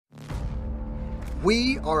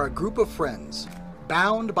We are a group of friends,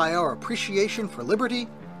 bound by our appreciation for liberty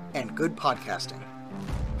and good podcasting.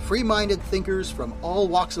 Free-minded thinkers from all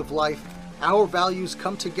walks of life, our values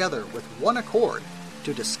come together with one accord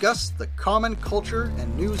to discuss the common culture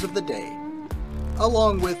and news of the day,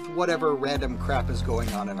 along with whatever random crap is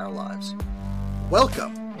going on in our lives.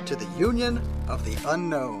 Welcome to the Union of the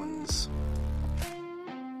Unknowns.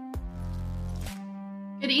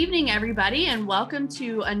 Good evening, everybody, and welcome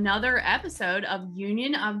to another episode of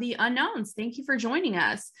Union of the Unknowns. Thank you for joining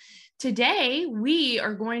us. Today, we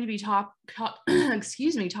are going to be talking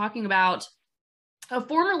about a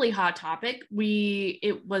formerly hot topic.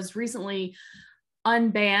 It was recently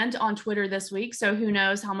unbanned on Twitter this week, so who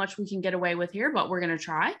knows how much we can get away with here, but we're going to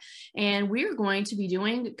try. And we're going to be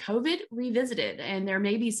doing COVID Revisited, and there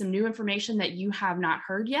may be some new information that you have not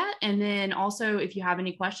heard yet. And then also, if you have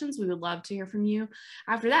any questions, we would love to hear from you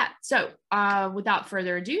after that. So without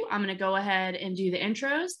further ado, I'm going to go ahead and do the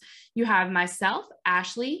intros. You have myself,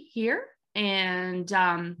 Ashley, here, and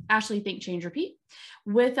Ashley Think, Change, Repeat.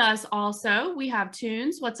 With us also, we have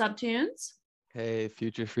Tunes. What's up, Tunes? Hey,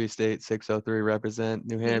 Future Free State 603 represent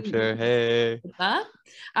New Hampshire. Hey.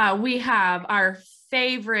 We have our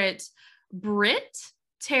favorite Brit,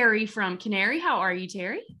 Terry from Canary. How are you,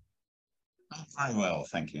 Terry? I'm very well,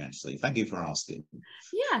 thank you, Ashley. Thank you for asking.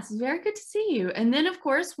 Yes, very good to see you. And then, of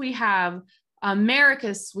course, we have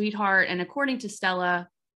America's sweetheart, and according to Stella,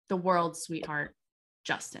 the world's sweetheart,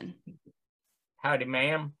 Justin. Howdy,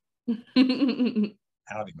 ma'am. Howdy,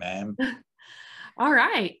 ma'am. All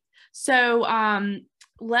right. So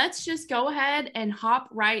let's just go ahead and hop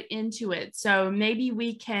right into it. So maybe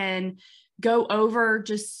we can go over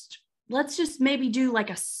let's just maybe do like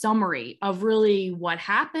a summary of really what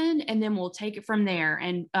happened, and then we'll take it from there.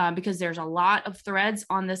 And because there's a lot of threads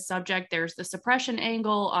on this subject, there's the suppression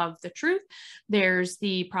angle of the truth, there's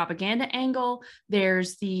the propaganda angle,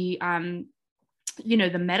 there's the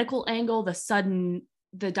the medical angle, the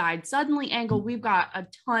died suddenly angle. We've got a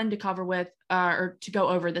ton to cover with or to go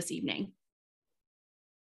over this evening.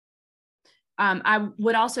 I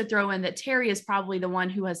would also throw in that Terry is probably the one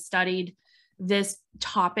who has studied this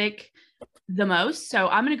topic the most. So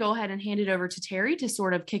I'm going to go ahead and hand it over to Terry to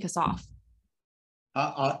sort of kick us off.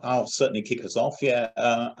 I'll certainly kick us off. Yeah.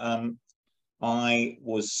 I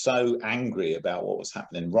was so angry about what was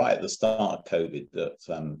happening right at the start of COVID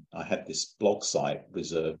that I had this blog site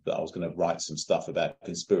reserved that I was going to write some stuff about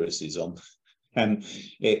conspiracies on, and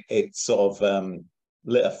it sort of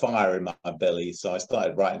lit a fire in my belly. So I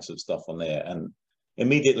started writing some stuff on there, and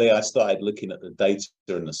immediately I started looking at the data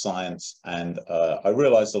and the science, and I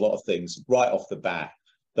realized a lot of things right off the bat,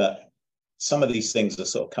 that some of these things are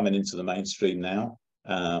sort of coming into the mainstream now,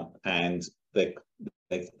 and they're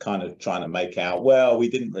kind of trying to make out, well, we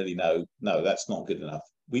didn't really know. No, that's not good enough.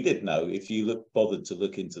 We did know if you bothered to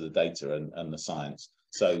look into the data and the science.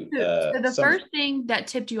 So the first thing that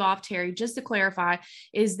tipped you off, Terry, just to clarify,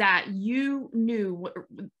 is that you knew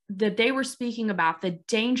that they were speaking about the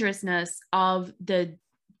dangerousness of the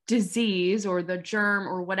disease or the germ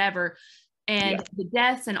or whatever, and the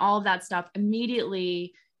deaths and all of that stuff.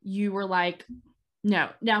 Immediately, you were like, no.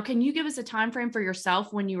 Now, can you give us a time frame for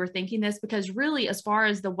yourself when you were thinking this? Because really, as far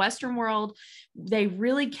as the Western world, they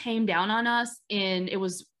really came down on us it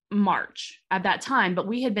was March at that time, but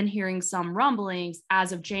we had been hearing some rumblings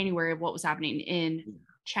as of January of what was happening in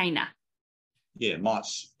China. Yeah,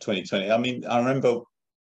 March 2020. I mean, I remember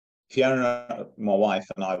Fiona, my wife,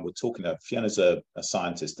 and I were talking about, Fiona's a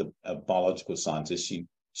scientist, a biological scientist. She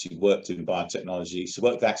worked in biotechnology. She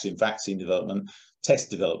worked actually in vaccine development,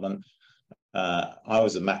 test development. I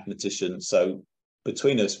was a mathematician, so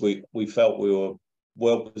between us, we felt we were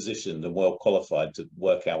well positioned and well qualified to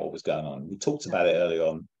work out what was going on. We talked about it early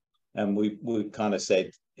on, and we kind of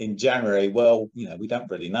said in January, well, we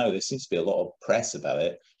don't really know. There seems to be a lot of press about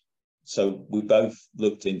it. So we both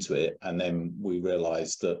looked into it, and then we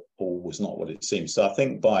realized that all was not what it seemed. So I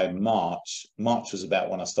think by March was about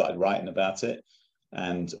when I started writing about it,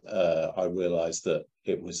 and I realized that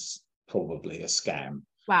it was probably a scam.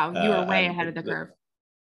 Wow, you were way ahead of the curve.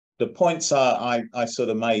 The points I sort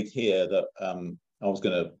of made here that I was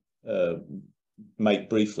going to make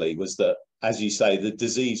briefly was that, as you say, the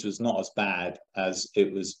disease was not as bad as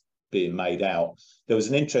it was being made out. There was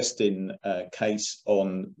an interesting case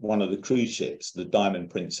on one of the cruise ships, the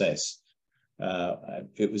Diamond Princess.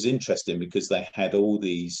 It was interesting because they had all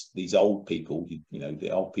these old people,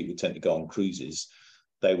 the old people tend to go on cruises.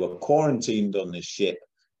 They were quarantined on this ship,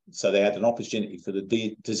 so they had an opportunity for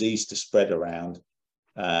the disease to spread around.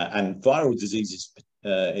 And viral diseases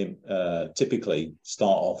typically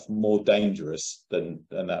start off more dangerous than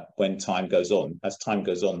that when time goes on. As time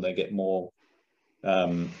goes on, they get more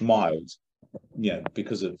mild,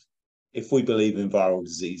 because of, if we believe in viral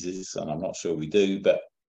diseases, and I'm not sure we do, but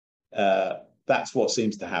that's what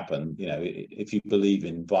seems to happen. If you believe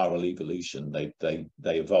in viral evolution, they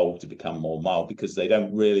evolve to become more mild because they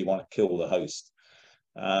don't really want to kill the host.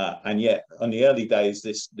 And yet, on the early days,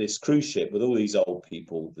 this cruise ship with all these old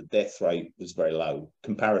people, the death rate was very low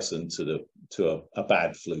comparison to a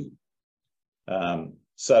bad flu.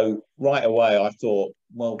 So right away, I thought,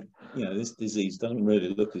 well, this disease doesn't really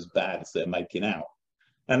look as bad as they're making out.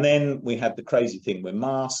 And then we had the crazy thing with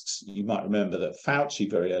masks. You might remember that Fauci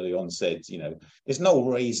very early on said, there's no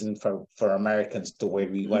reason for Americans to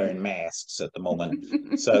be wearing masks at the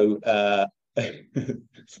moment. So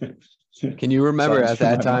can you remember at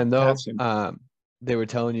that time, though, they were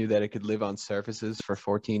telling you that it could live on surfaces for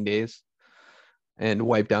 14 days and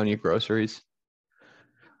wipe down your groceries?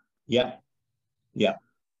 Yeah.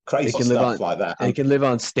 Crazy stuff like that. It can live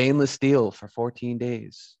on stainless steel for 14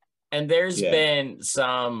 days. And there's been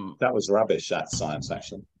some... That was rubbish, that science,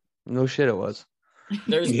 actually. No shit, it was.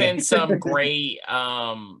 There's been some great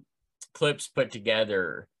clips put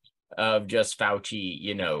together of just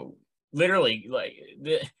Fauci, literally, like,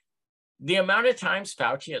 the amount of times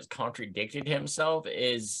Fauci has contradicted himself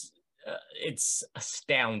is, it's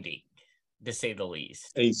astounding, to say the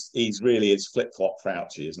least. He's really, it's flip-flop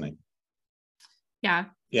Fauci, isn't he? Yeah.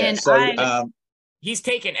 Yeah, and so... he's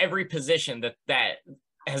taken every position that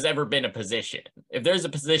has ever been a position. If there's a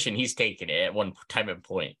position, he's taken it at one time and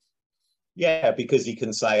point. Yeah, because he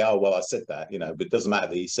can say, "Oh, well, I said that," but it doesn't matter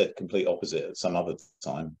that he said complete opposite at some other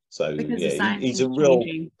time. So he's a real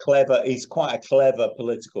clever. He's quite a clever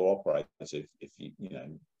political operator. If you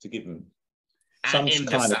to give him some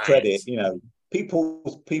kind of credit,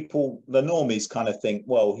 people, the normies kind of think,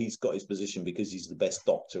 well, he's got his position because he's the best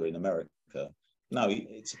doctor in America. No,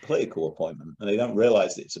 it's a political appointment, and they don't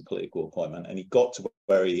realize that it's a political appointment. And he got to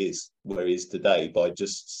where he is today by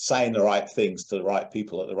just saying the right things to the right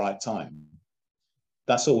people at the right time.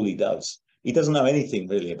 That's all he does. He doesn't know anything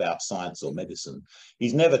really about science or medicine.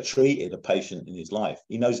 He's never treated a patient in his life.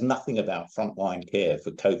 He knows nothing about frontline care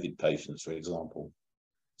for COVID patients, for example.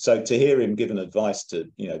 So to hear him giving advice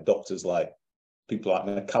to doctors like people like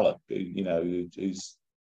McCullough, who's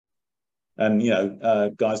and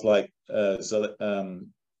guys like what's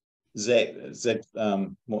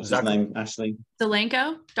his name, Ashley?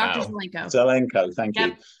 Zelenko? Dr. Zelenko. Zelenko, thank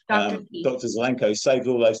you. Dr. Zelenko saved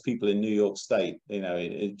all those people in New York State.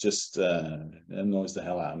 It just annoys the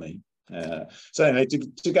hell out of me. So anyway,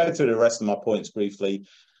 to go through the rest of my points briefly,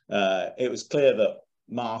 it was clear that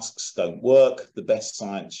masks don't work. The best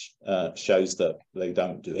science shows that they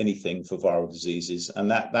don't do anything for viral diseases, and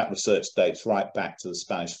that research dates right back to the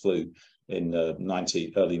Spanish flu in the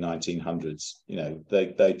early 1900s.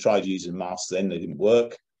 They tried using masks then, they didn't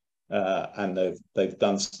work, and they've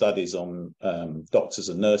done studies on doctors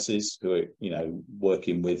and nurses who are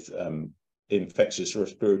working with infectious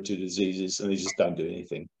respiratory diseases, and they just don't do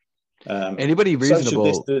anything. Anybody reasonable?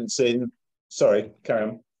 Social distancing. Sorry, carry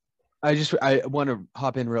on. I want to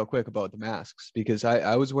hop in real quick about the masks, because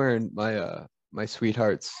I was wearing my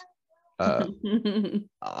sweetheart's underwear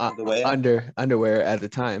at the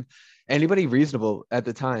time. Anybody reasonable at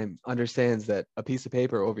the time understands that a piece of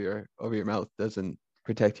paper over your mouth doesn't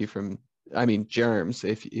protect you from, germs,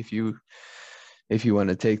 if you want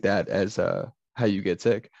to take that as how you get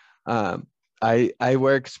sick. I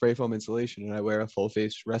wear spray foam insulation, and I wear a full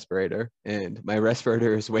face respirator, and my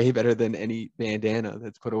respirator is way better than any bandana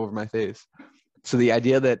that's put over my face. So the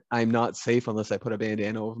idea that I'm not safe unless I put a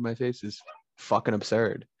bandana over my face is fucking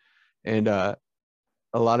absurd. And a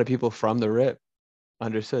lot of people from the RIP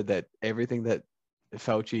understood that everything that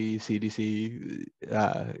Fauci, CDC,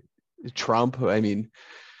 Trump,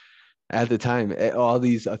 at the time, all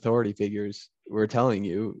these authority figures were telling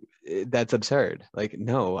you, that's absurd. Like,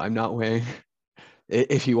 no, I'm not wearing...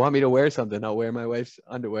 If you want me to wear something, I'll wear my wife's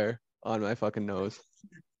underwear on my fucking nose,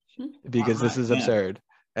 because this is absurd.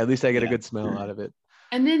 At least I get a good smell out of it.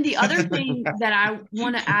 And then the other thing that I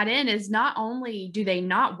want to add in is, not only do they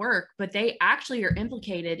not work, but they actually are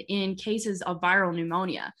implicated in cases of viral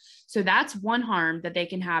pneumonia. So that's one harm that they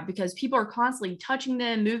can have, because people are constantly touching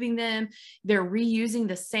them, moving them. They're reusing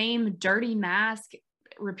the same dirty mask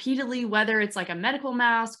repeatedly, whether it's like a medical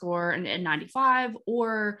mask or an N95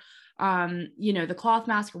 or the cloth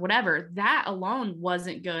mask or whatever. That alone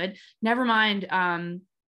wasn't good. Never mind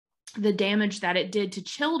the damage that it did to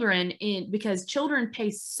children, because children pay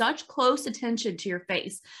such close attention to your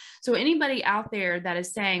face. So anybody out there that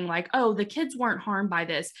is saying like, oh, the kids weren't harmed by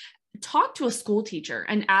this, talk to a school teacher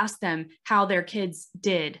and ask them how their kids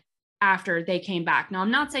did after they came back. Now,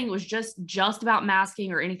 I'm not saying it was just about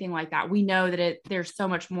masking or anything like that. We know that there's so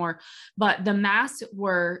much more, but the masks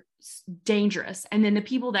were dangerous. And then the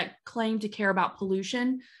people that claim to care about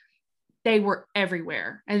pollution, they were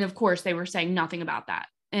everywhere. And of course they were saying nothing about that.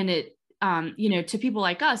 And it, to people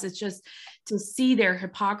like us, it's just to see their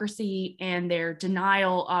hypocrisy and their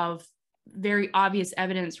denial of very obvious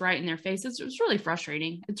evidence right in their faces. It was really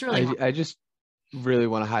frustrating. It's really, I just really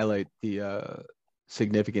want to highlight the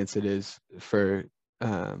significance it is for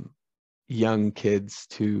young kids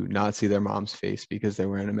to not see their mom's face because they're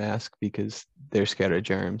wearing a mask because they're scared of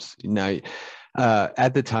germs. Now,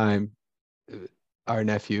 at the time, our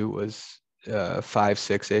nephew was 5,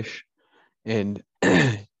 6-ish, and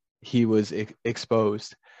he was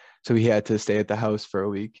exposed. So he had to stay at the house for a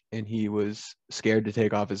week, and he was scared to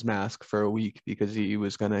take off his mask for a week because he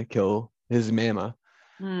was going to kill his mama.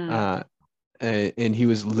 And he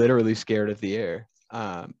was literally scared of the air.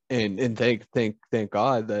 And thank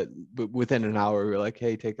God that within an hour we were like,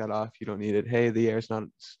 hey, take that off. You don't need it. Hey, the air's not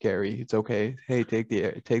scary. It's okay. Hey, take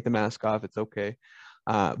the mask off. It's okay.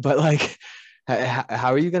 But like,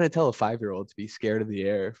 how are you going to tell a 5-year-old to be scared of the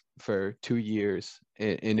air for 2 years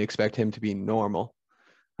and expect him to be normal?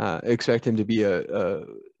 Expect him to be a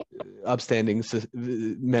upstanding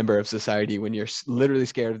member of society when you're literally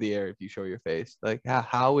scared of the air if you show your face? Like,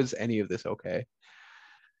 how is any of this okay?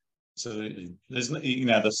 Absolutely. There's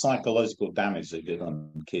the psychological damage they did on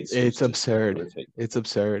kids. It's absurd. Horrific. It's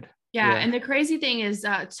absurd. Yeah. And the crazy thing is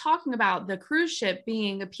talking about the cruise ship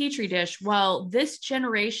being a petri dish. Well, this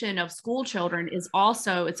generation of school children is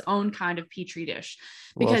also its own kind of petri dish,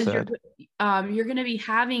 because you're going to be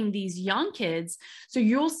having these young kids. So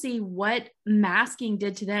you'll see what masking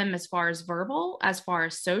did to them as far as verbal, as far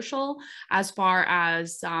as social, as far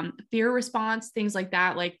as fear response, things like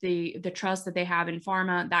that, like the trust that they have in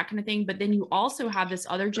pharma, that kind of thing. But then you also have this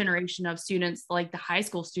other generation of students, like the high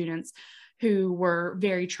school students, who were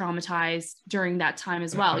very traumatized during that time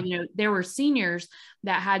as well. There were seniors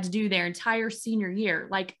that had to do their entire senior year.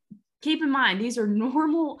 Like, keep in mind, these are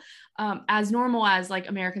normal as like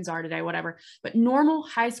Americans are today, whatever, but normal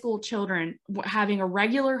high school children having a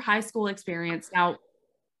regular high school experience. Now,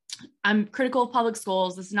 I'm critical of public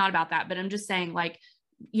schools. This is not about that, but I'm just saying, like,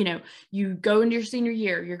 you go into your senior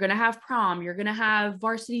year, you're going to have prom, you're going to have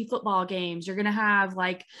varsity football games, you're going to have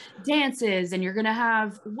like dances, and you're going to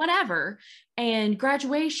have whatever, and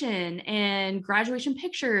graduation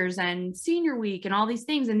pictures and senior week and all these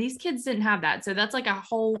things. And these kids didn't have that. So that's like a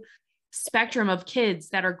whole spectrum of kids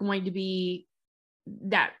that are going to be,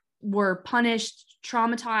 that were punished,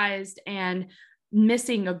 traumatized, and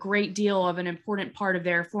missing a great deal of an important part of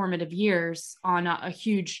their formative years on a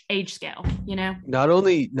huge age scale. Not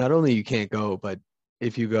only you can't go, but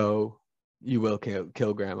if you go, you will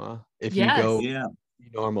kill grandma. If you go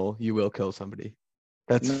normal, you will kill somebody.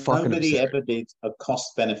 That's fucking nobody absurd. ever did a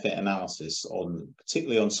cost benefit analysis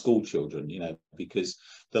particularly on school children, because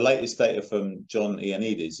the latest data from John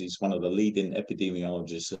Ioannidis, who's one of the leading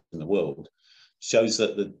epidemiologists in the world, shows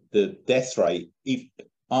that the death rate,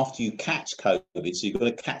 after you catch COVID, so you've got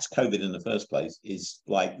to catch COVID in the first place, is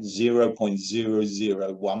like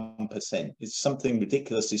 0.001%. It's something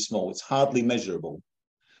ridiculously small. It's hardly measurable.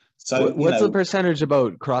 So what's the percentage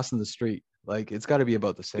about crossing the street? Like, it's got to be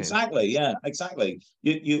about the same. Exactly. Yeah, exactly.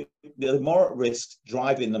 You're more at risk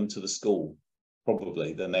driving them to the school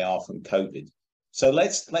probably than they are from COVID. So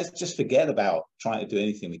let's just forget about trying to do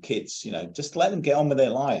anything with kids. Just let them get on with their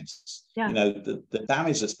lives. Yeah. The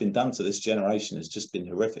damage that's been done to this generation has just been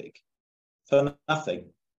horrific for nothing.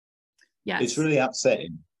 Yeah, it's really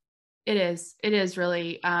upsetting. It is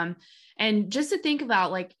really. And just to think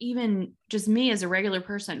about, like, even just me as a regular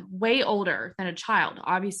person, way older than a child,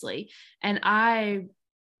 obviously, and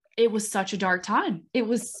it was such a dark time. It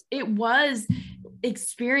was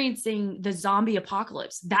experiencing the zombie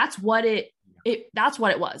apocalypse. That's what it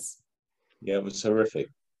was. Yeah, it was horrific.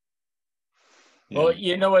 Yeah. Well,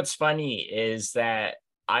 what's funny is that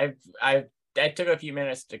I took a few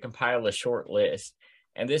minutes to compile a short list,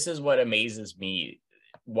 and this is what amazes me,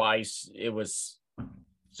 why it was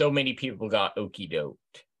so many people got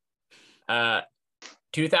okey-doked.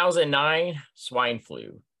 2009, swine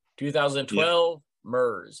flu. 2012,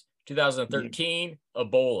 MERS. 2013,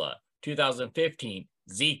 Ebola. 2015,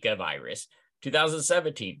 Zika virus.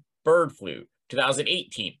 2017, bird flu.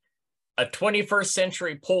 2018, a 21st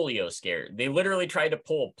century polio scare. They literally tried to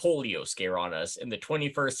pull a polio scare on us in the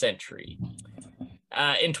 21st century.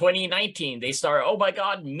 In 2019, they started, oh my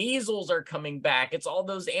God, measles are coming back. It's all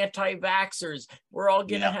those anti-vaxxers. We're all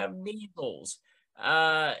going to have measles.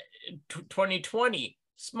 2020,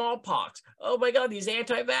 smallpox. Oh my God, these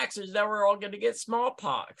anti-vaxxers, now we're all going to get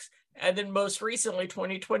smallpox. and then most recently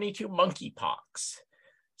 2022 monkeypox.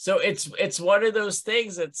 So it's one of those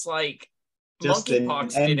things. It's like Just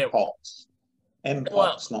monkeypox didn't. Mpox,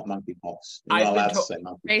 Well, not monkeypox. I've You're not been allowed to to- say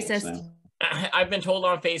monkeypox Racist. now. I've been told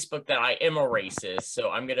on Facebook that I am a racist, so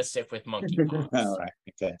I'm gonna stick with monkeypox. All right,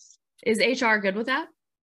 okay. Is HR good with that?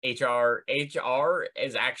 HR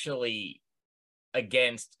is actually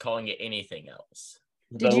against calling it anything else.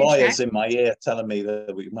 Did The you lawyers check? in my ear telling me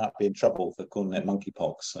that we might be in trouble for calling it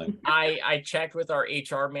monkeypox. So I checked with our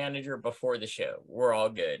HR manager before the show. We're all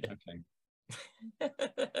good. okay.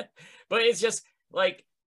 But it's just like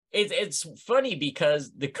it's funny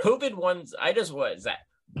because the COVID ones, what is that?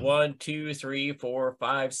 1, 2, 3, 4,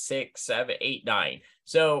 5, 6, 7, 8, 9.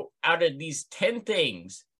 So out of these 10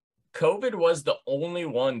 things, COVID was the only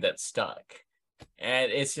one that stuck. And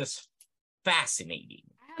it's just fascinating.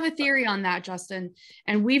 I have a theory on that, Justin,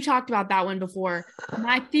 and we've talked about that one before.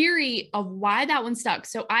 My theory of why that one stuck.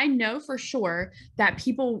 So I know for sure that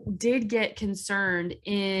people did get concerned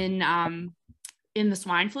in the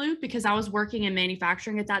swine flu because I was working in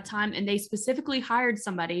manufacturing at that time, and they specifically hired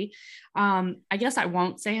somebody. I guess I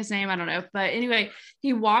won't say his name. I don't know. But anyway,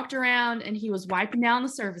 he walked around and he was wiping down the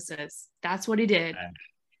surfaces. That's what he did.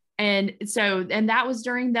 And that was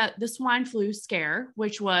during the swine flu scare,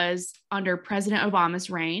 which was under President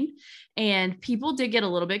Obama's reign. And people did get a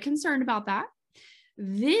little bit concerned about that.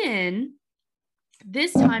 Then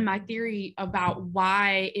this time, my theory about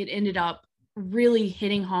why it ended up really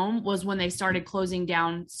hitting home was when they started closing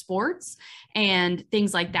down sports and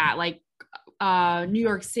things like that, like New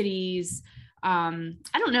York City's I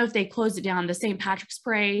don't know if they closed it down, the St. Patrick's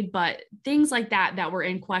Parade, but things like that were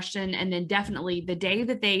in question. And then definitely the day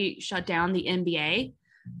that they shut down the NBA,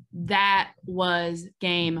 that was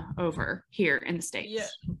game over here in the States. Yeah,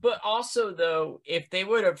 but also though, if they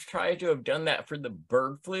would have tried to have done that for the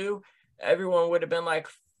bird flu, everyone would have been like,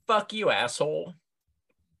 fuck you, asshole.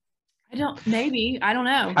 I don't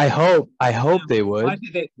know. I hope they would.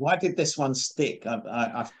 Why did this one stick?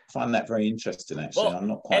 I find that very interesting, actually. Well, I'm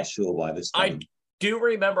not quite sure why this one. I do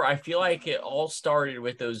remember, I feel like it all started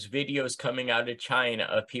with those videos coming out of China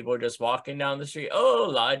of people just walking down the street, oh,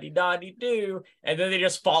 la-di-da-di-do, and then they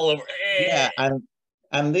just fall over. Yeah,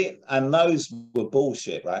 and those were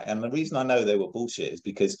bullshit, right? And the reason I know they were bullshit is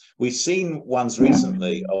because we've seen ones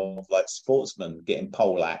recently of like sportsmen getting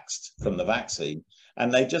poleaxed from the vaccine,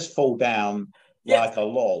 and they just fall down like a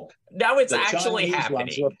log. Now it's the actually Chinese happening.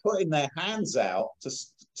 Ones are putting their hands out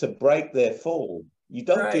to break their fall. You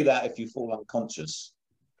don't do that if you fall unconscious.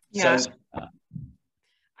 Yeah. So,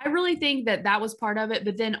 I really think that was part of it,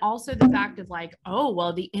 but then also the fact of like, oh,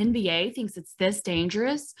 well, the NBA thinks it's this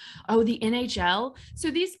dangerous. Oh, the NHL. So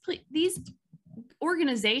these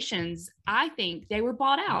organizations, I think they were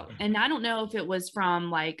bought out. And I don't know if it was from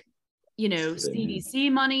like,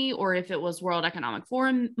 CDC money, or if it was World Economic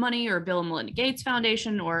Forum money, or Bill and Melinda Gates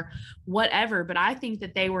Foundation, or whatever. But I think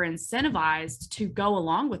that they were incentivized to go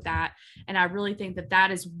along with that. And I really think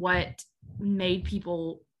that is what made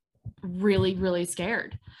people really, really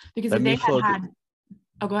scared. Because if they had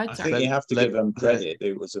oh, go ahead. Sorry. I think you have to give them credit.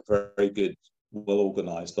 It was a very good,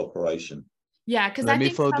 well-organized operation. Yeah, because let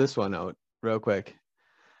me float this one out real quick.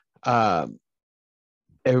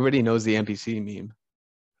 Everybody knows the NPC meme.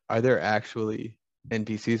 Are there actually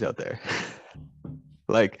NPCs out there?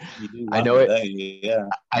 Like, I know it. Yeah,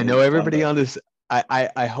 I know everybody on this.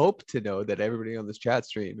 I hope to know that everybody on this chat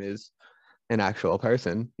stream is an actual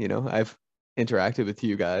person. I've interacted with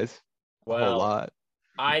you guys a whole lot.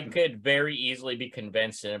 I could very easily be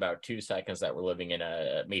convinced in about 2 seconds that we're living in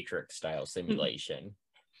a Matrix style simulation.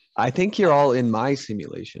 I think you're all in my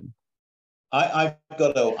simulation. I've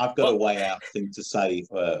got a way out thing to say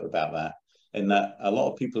about that. In that a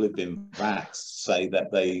lot of people who've been vaxxed say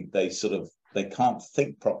that they can't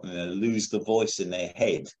think properly, they lose the voice in their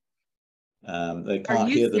head. They can't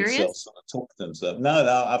hear themselves sort of talk to themselves.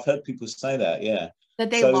 No, I've heard people say that, yeah.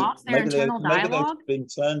 That they lost their internal dialogue? Maybe they've been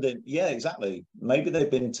turned in, yeah, exactly. Maybe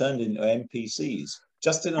they've been turned into NPCs.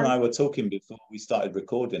 Justin and I were talking before we started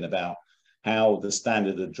recording about how the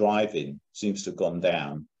standard of driving seems to have gone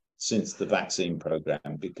down since the vaccine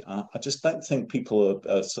program. I just don't think people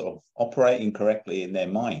are sort of operating correctly in their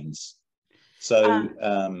minds. So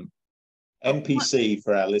NPC,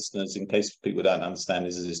 for our listeners, in case people don't understand,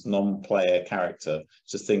 is this non-player character.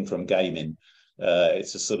 It's a thing from gaming.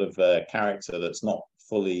 It's a sort of character that's not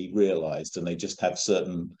fully realized, and they just have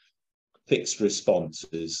certain fixed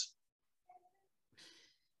responses.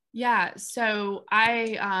 Yeah, so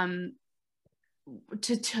I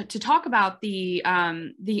to talk about the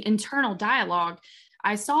internal dialogue,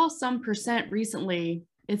 I saw some percent recently.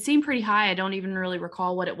 it seemed pretty high. I don't even really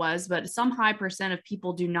recall what it was, but some high percent of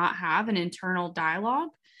people do not have an internal dialogue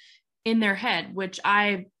in their head, which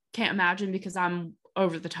I can't imagine because I'm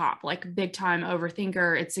over the top, like big time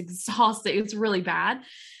overthinker. It's exhausting. It's really bad.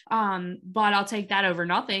 But I'll take that over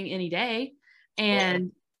nothing any day.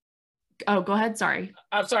 And oh, go ahead. Sorry.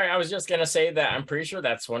 I'm sorry. I was just going to say that I'm pretty sure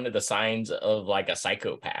that's one of the signs of like a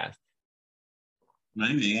psychopath.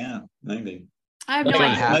 Maybe, yeah, maybe. I have Like, no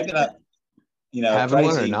idea. Maybe that, you know, Having one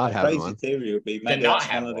or crazy, not having one? theory would be maybe not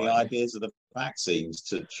that's one have of the one. ideas of the vaccines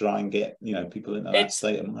to try and get, you know, people into that It's-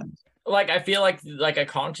 state of mind. Like, I feel like a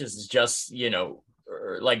conscience is just, you know,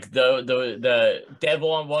 like the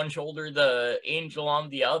devil on one shoulder, the angel on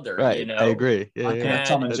the other. Right. You know, I agree. Yeah, Like in yeah. a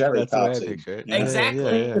Tom and And Jerry That's the way I cartoon. picture it. you know?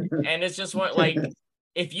 Exactly. Yeah, yeah. And it's just what, like,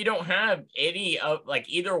 if you don't have any of like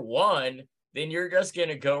either one, then you're just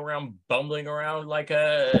gonna go around bumbling around like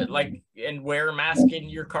and wear a mask in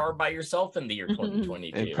your car by yourself in the year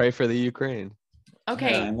 2022. And pray for the Ukraine.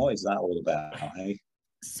 Okay. And what is that all about? Eh?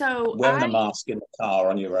 So Wearing a mask in the car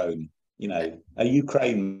on your own, you know, a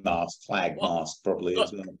Ukraine mask, flag mask, probably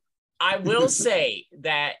as well. I will say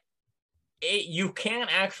that you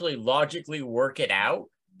can't actually logically work it out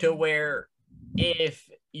to where if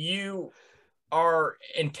you are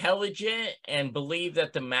intelligent and believe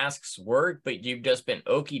that the masks work, but you've just been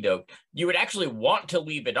okie doke, you would actually want to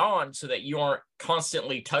leave it on so that you aren't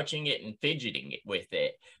constantly touching it and fidgeting it with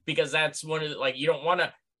it, because that's one of the, like, you don't want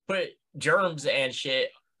to put germs and shit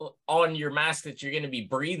on your mask that you're going to be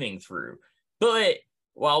breathing through. But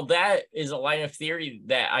while that is a line of theory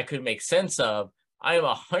that I could make sense of, I am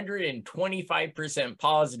 125%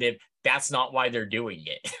 positive that's not why they're doing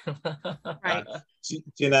it. Right.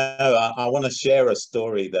 You know, I want to share a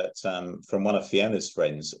story that from one of Fiona's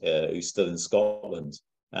friends who's still in Scotland.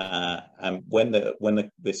 And when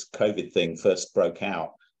this COVID thing first broke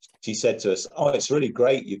out, she said to us, "Oh, it's really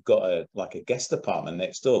great you've got a guest apartment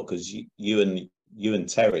next door, because you and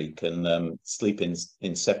Terry can sleep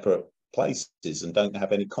in separate places and don't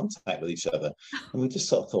have any contact with each other." And we just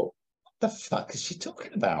sort of thought, what the fuck is she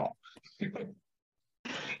talking about?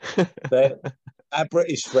 Our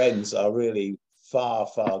British friends are really far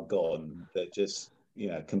gone. They're just, you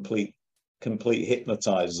know, complete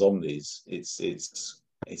hypnotized zombies.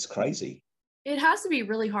 It's crazy. It has to be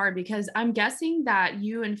really hard, because I'm guessing that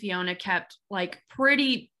you and Fiona kept like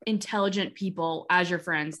pretty intelligent people as your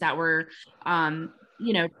friends that were,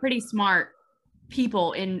 you know, pretty smart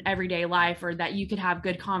people in everyday life, or that you could have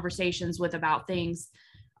good conversations with about things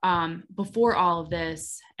before all of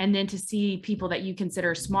this. And then to see people that you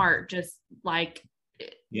consider smart, just like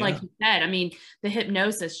you said, I mean, the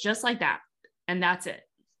hypnosis, just like that. And that's it.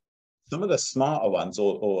 Some of the smarter ones,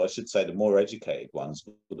 or I should say the more educated ones,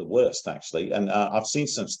 were the worst, actually. And I've seen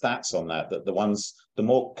some stats on that the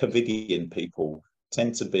more Covidian people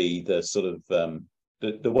tend to be the sort of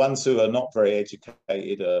the ones who are not very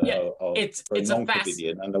educated are very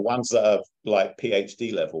non-Covidian, and the ones that are like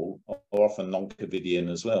PhD level are often non-Covidian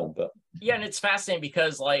as well. But yeah, and it's fascinating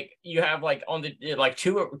because like you have like on the like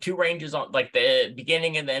two ranges on like the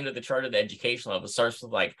beginning and the end of the chart of the education level. It starts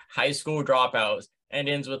with like high school dropouts and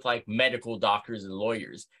ends with like medical doctors and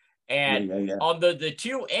lawyers. And on the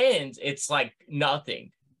two ends, it's like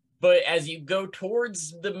nothing. But as you go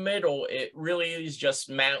towards the middle, it really is just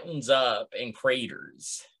mountains up and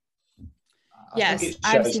craters. Yes, I think it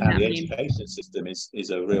shows how the education system is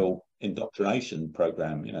a real indoctrination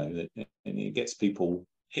program, you know, and it gets people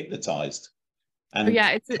hypnotized and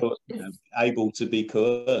it's able to be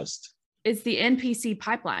coerced. It's the NPC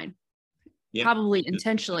pipeline, probably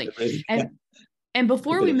intentionally. Really, and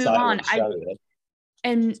before we move on,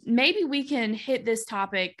 and maybe we can hit this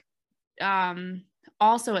topic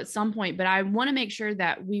also at some point, but I want to make sure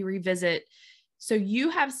that we revisit. So you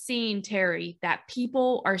have seen, Terry, that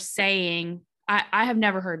people are saying, I have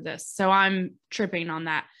never heard this, so I'm tripping on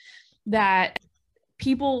that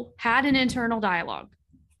people had an internal dialogue.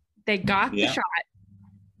 They got the shot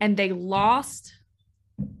and they lost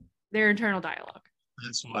their internal dialogue.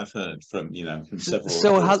 That's what I've heard from several.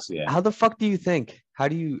 So how the fuck do you think? How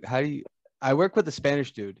do you I work with a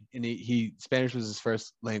Spanish dude, and he Spanish was his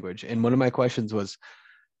first language. And one of my questions was,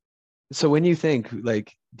 so when you think,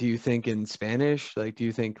 like, do you think in Spanish? Like, do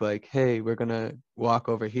you think like, hey, we're gonna walk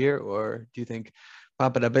over here, or do you think, you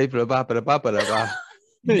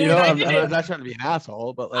know, I'm not trying to be an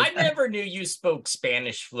asshole, but like, I never knew you spoke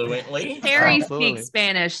Spanish fluently. Terry speaks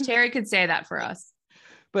Spanish. Terry could say that for us.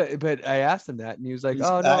 But I asked him that, and he was like,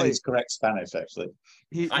 that is correct Spanish, actually.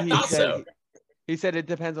 I thought so. He said it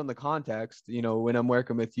depends on the context. You know, when I'm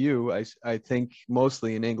working with you, I think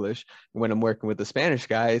mostly in English. When I'm working with the Spanish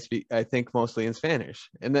guy, I think mostly in Spanish.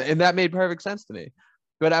 And that made perfect sense to me.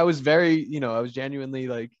 but I was very, I was genuinely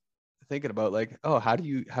like thinking about like, oh, how do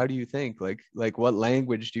you think? Like what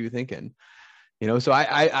language do you think in? So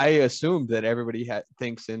I assumed that everybody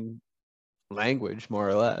thinks in language more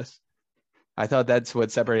or less. I thought that's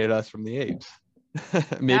what separated us from the apes.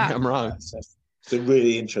 Maybe I'm wrong. It's a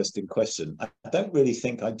really interesting question. I don't really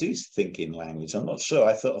think I do think in language. I'm not sure.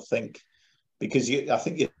 I sort of think because I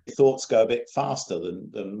think your thoughts go a bit faster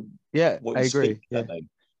than what you I agree. speak,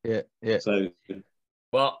 Yeah. So,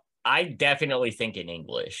 well, I definitely think in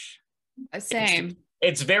English. Same.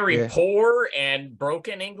 It's very poor and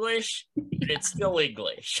broken English, but it's still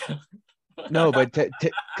English. No, but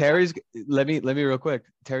Terry's. Let me real quick.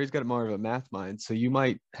 Terry's got more of a math mind, so you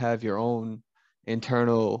might have your own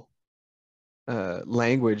internal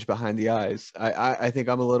language behind the eyes. I think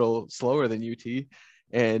I'm a little slower than UT,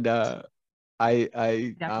 and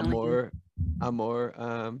I'm more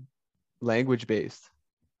language based.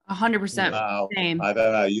 100%. Same. I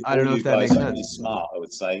don't know. I don't know if that makes sense. Really smart, I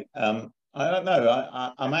would say. I don't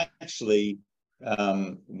know. I'm actually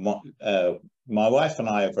my wife and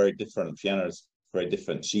I are very different. Fiona is very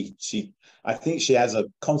different. I think she has a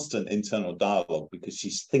constant internal dialogue because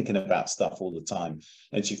she's thinking about stuff all the time,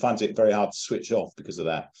 and she finds it very hard to switch off because of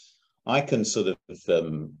that. I can sort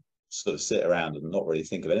of sit around and not really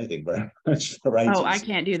think of anything very much for ages. Oh, I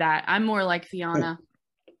can't do that. I'm more like Fiona.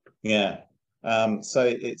 Yeah.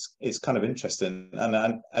 So it's kind of interesting,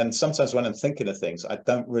 and sometimes when I'm thinking of things, I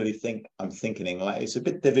don't really think I'm thinking like it's a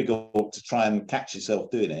bit difficult to try and catch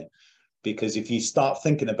yourself doing it, because if you start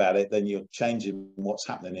thinking about it, then you're changing what's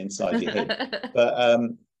happening inside your head. But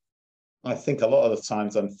I think a lot of the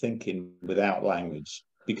times I'm thinking without language,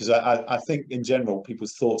 because I think in general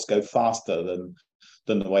people's thoughts go faster than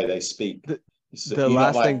the way they speak. The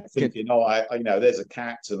last thing thinking, there's a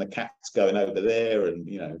cat and the cat's going over there, and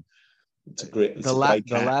the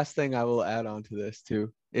last thing I will add on to this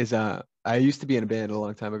too is I used to be in a band a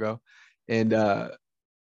long time ago, and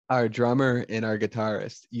our drummer and our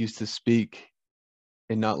guitarist used to speak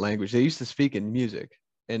in not language. They used to speak in music,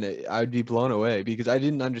 and I'd be blown away because I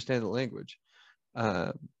didn't understand the language.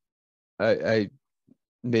 I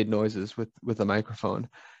made noises with a microphone,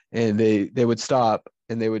 and they would stop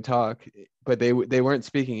and they would talk, but they weren't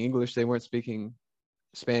speaking English, they weren't speaking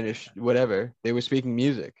Spanish, whatever. They were speaking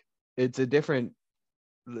music. It's a different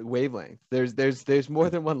wavelength. There's more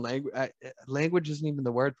than one language. Language isn't even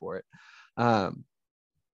the word for it.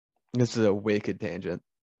 This is a wicked tangent.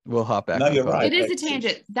 We'll hop back. No, you're right. It is a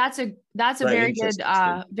tangent. That's a very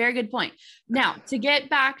good point. Now, to get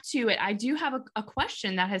back to it, I do have a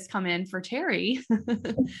question that has come in for Terry.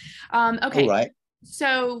 Okay. All right.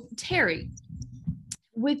 So Terry,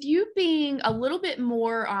 with you being a little bit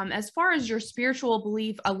more, as far as your spiritual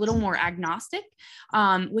belief, a little more agnostic,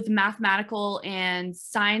 with mathematical and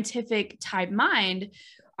scientific type mind,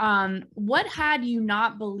 what had you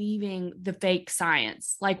not believing the fake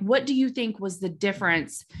science? Like, what do you think was the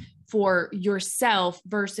difference for yourself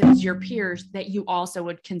versus your peers that you also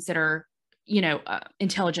would consider,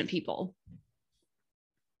 intelligent people?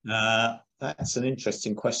 That's an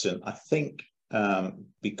interesting question. I think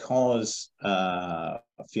because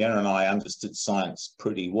Fiona and I understood science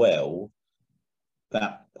pretty well,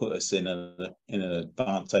 that put us in an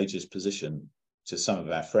advantageous position to some of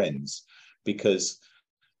our friends, because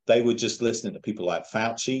they were just listening to people like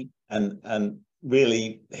Fauci, and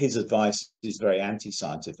really his advice is very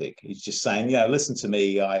anti-scientific. He's just saying, listen to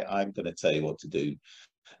me, I'm going to tell you what to do.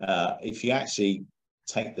 If you actually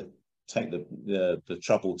take the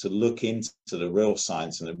trouble to look into the real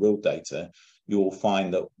science and the real data, you will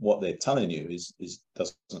find that what they're telling you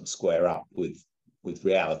doesn't square up with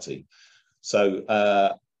reality. So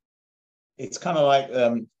it's kind of like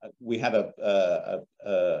we had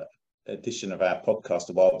a edition of our podcast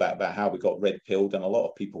a while back about how we got red pilled, and a lot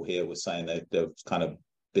of people here were saying they've kind of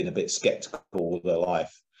been a bit skeptical all their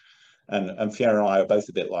life, and Fiona and I are both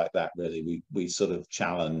a bit like that, really. We sort of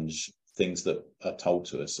challenge things that are told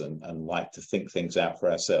to us and like to think things out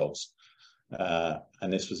for ourselves,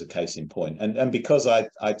 and this was a case in point. And because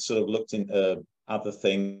I'd sort of looked into other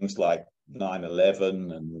things like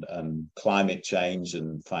 9/11 and climate change,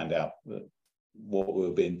 and find out that what we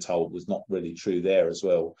were being told was not really true there as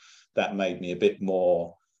well, that made me a bit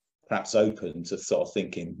more perhaps open to sort of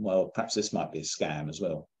thinking, well, perhaps this might be a scam as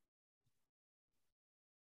well.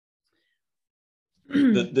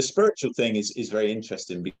 The spiritual thing is very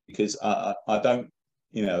interesting, because I don't,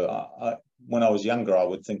 when I was younger, I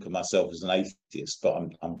would think of myself as an atheist, but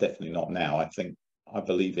I'm definitely not now. I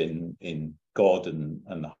believe in God and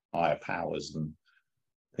the higher powers and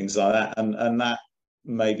things like that, and that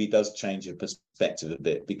maybe does change your perspective a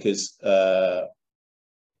bit, because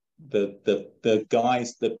the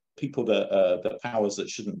guys, the people that the powers that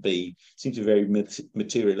shouldn't be, seem to be very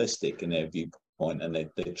materialistic in their viewpoint, and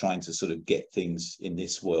they're trying to sort of get things in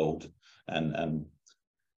this world, and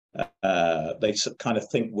they kind of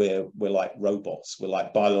think we're like robots, we're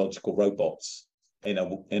like biological robots in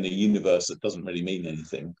a universe that doesn't really mean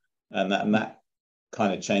anything, and that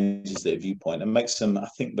kind of changes their viewpoint and makes them, I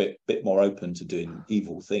think, a bit more open to doing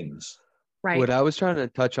evil things. Right. What I was trying to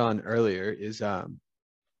touch on earlier is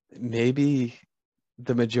maybe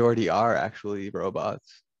the majority are actually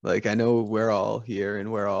robots. Like, I know we're all here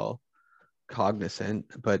and we're all cognizant,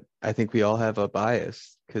 but I think we all have a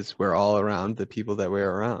bias because we're all around the people that we're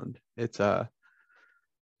around. It's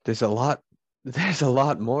there's a lot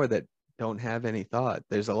more that don't have any thought.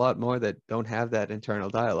 There's a lot more that don't have that internal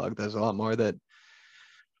dialogue. There's a lot more that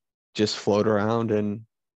just float around, and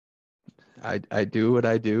I do what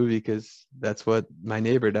I do because that's what my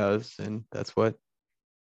neighbor does, and that's what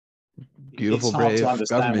beautiful, brave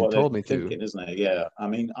government told me thinking, to, isn't it? Yeah, I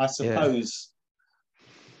mean, I suppose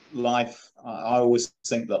life. I always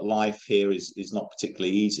think that life here is not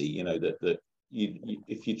particularly easy. You know, that you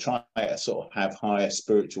if you try to sort of have higher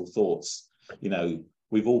spiritual thoughts, you know,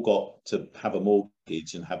 we've all got to have a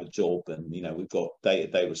mortgage and have a job, and you know, we've got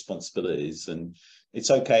day-to-day responsibilities, and it's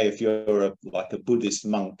okay if you're like a Buddhist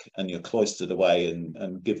monk and you're cloistered away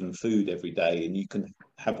and given food every day, and you can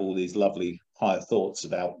have all these lovely higher thoughts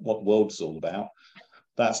about what the world's all about.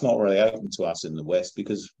 That's not really open to us in the West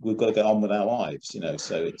because we've got to get on with our lives, you know.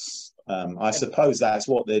 So it's, I suppose that's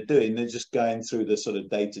what they're doing. They're just going through the sort of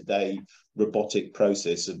day-to-day robotic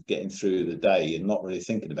process of getting through the day and not really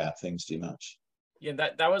thinking about things too much. Yeah,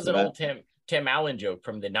 that was an old Tim Allen joke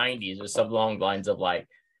from the 90s, or some long lines of like,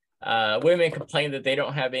 women complain that they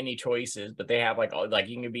don't have any choices, but they have like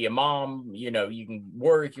you can be a mom, you know, you can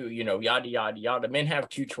work, you know, yada yada yada. Men have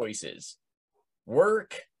two choices: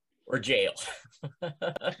 work or jail.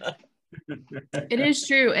 It is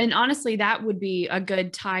true. And honestly, that would be a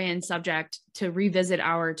good tie-in subject to revisit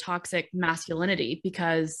our toxic masculinity,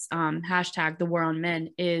 because hashtag the war on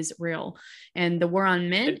men is real, and the war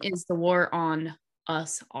on men is the war on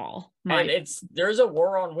us all. And there's a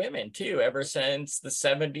war on women too, ever since the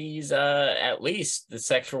 70s, at least, the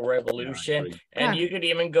sexual revolution. And you could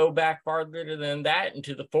even go back farther than that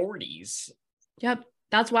into the 40s. Yep.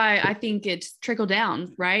 That's why I think it's trickle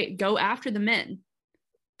down, right? Go after the men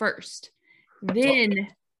first. Then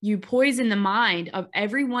you poison the mind of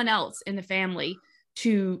everyone else in the family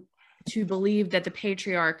to believe that the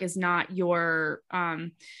patriarch is not your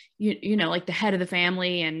you know, like the head of the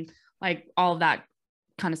family and like all of that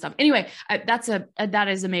kind of stuff. Anyway, that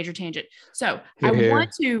is a major tangent. So I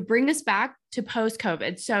want to bring us back to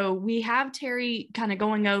post-COVID. So we have Terry kind of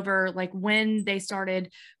going over like when they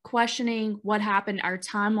started questioning what happened, our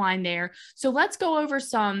timeline there. So let's go over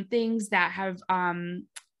some things that have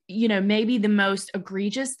you know, maybe the most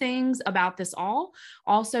egregious things about this all.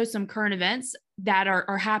 Also some current events that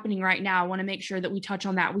are happening right now. I want to make sure that we touch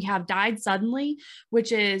on that. We have Died Suddenly,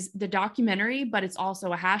 which is the documentary, but it's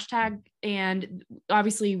also a hashtag. And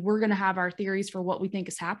obviously we're going to have our theories for what we think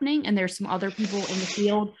is happening. And there's some other people in the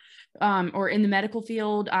field or in the medical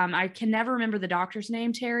field. I can never remember the doctor's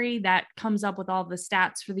name, Terry, that comes up with all the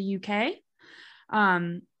stats for the UK.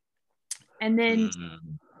 And then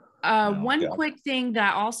one quick thing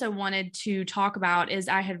that I also wanted to talk about is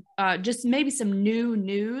I had just maybe some new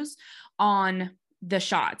news on the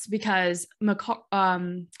shots, because Dr.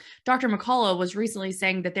 McCullough was recently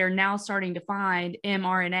saying that they're now starting to find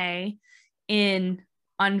mRNA in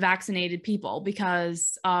unvaccinated people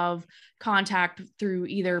because of contact through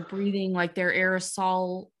either breathing, like they're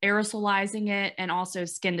aerosolizing it, and also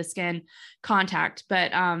skin to skin contact.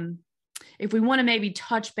 But if we want to maybe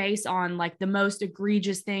touch base on like the most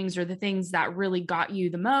egregious things or the things that really got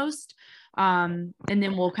you the most, and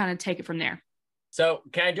then we'll kind of take it from there. So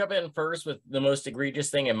can I jump in first with the most egregious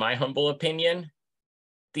thing, in my humble opinion?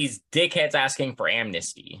 These dickheads asking for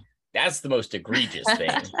amnesty. That's the most egregious thing.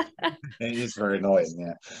 It is very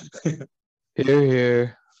annoying, yeah.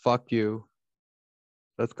 Here. Fuck you.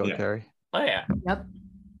 Let's go, Terry. Oh, yeah. Yep.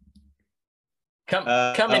 Come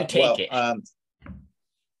and take it.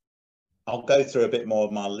 I'll go through a bit more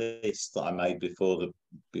of my list that I made before the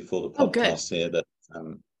podcast here. That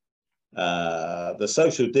the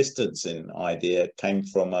social distancing idea came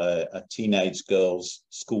from a teenage girl's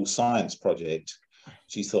school science project.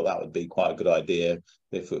 She thought that would be quite a good idea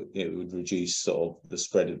if it would reduce sort of the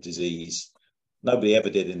spread of disease. Nobody ever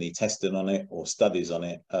did any testing on it or studies on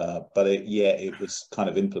it, but it was kind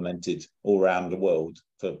of implemented all around the world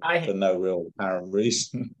for no real apparent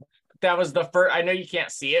reason. That was the first, I know you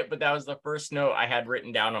can't see it, but that was the first note I had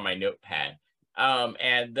written down on my notepad.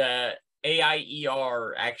 And the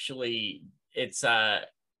AIER actually, it's an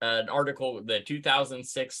article, the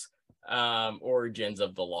 2006 origins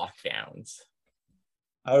of the lockdowns.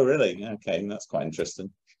 Oh, really? Okay, that's quite interesting.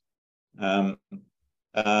 And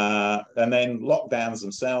then lockdowns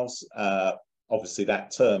themselves, obviously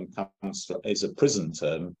that term is a prison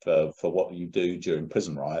term for what you do during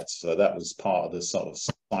prison riots. So that was part of the sort of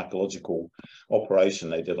psychological operation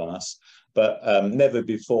they did on us. But never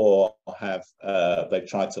before have they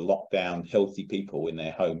tried to lock down healthy people in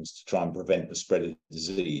their homes to try and prevent the spread of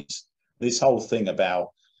disease. This whole thing about,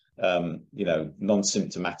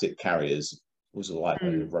 non-symptomatic carriers was a light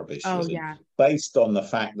load of rubbish. Oh, yeah. Based on the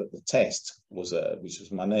fact that the test was which was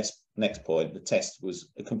my next point, the test was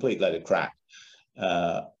a complete load of crap.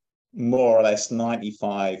 More or less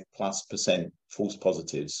 95+% false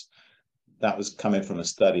positives. That was coming from a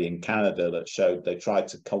study in Canada that showed they tried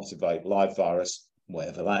to cultivate live virus,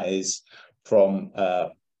 whatever that is, from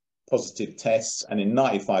positive tests, and in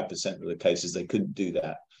 95% of the cases they couldn't do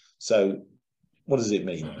that. So what does it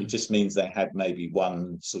mean? It just means they had maybe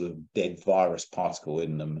one sort of dead virus particle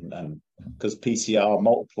in them, and because PCR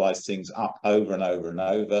multiplies things up over and over and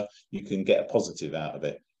over, you can get a positive out of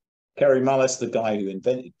it. Kerry Mullis, the guy who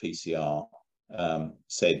invented PCR,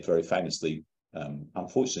 said very famously,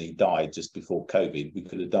 unfortunately he died just before COVID. We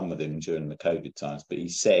could have done with him during the COVID times, but he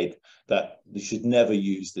said that you should never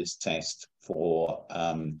use this test for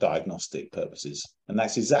diagnostic purposes, and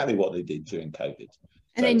that's exactly what they did during COVID.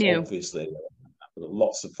 And they knew. Obviously,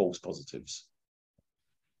 lots of false positives.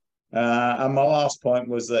 And my last point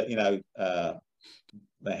was that,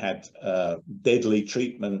 they had deadly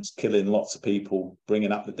treatments, killing lots of people,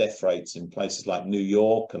 bringing up the death rates in places like New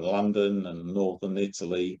York and London and northern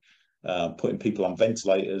Italy, putting people on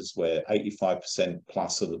ventilators where 85%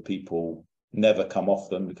 plus of the people never come off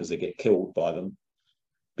them because they get killed by them.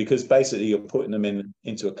 Because basically you're putting them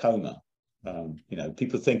into a coma.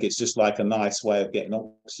 People think it's just like a nice way of getting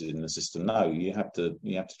oxygen in the system. No, you have to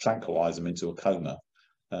tranquilize them into a coma,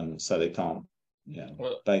 so they can't.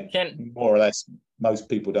 More or less, most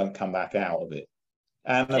people don't come back out of it.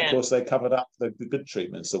 And of course, they covered up the good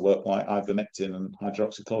treatments that work, like ivermectin and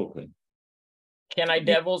hydroxychloroquine. Can I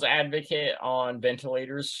devil's advocate on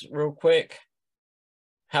ventilators real quick?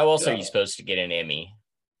 How else are you supposed to get an Emmy?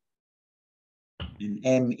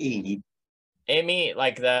 An ME. Emmy,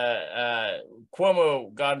 like the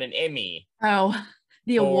Cuomo got an Emmy. Oh,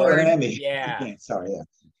 the award. An Emmy. Yeah. Sorry,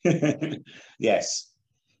 yeah. Yes.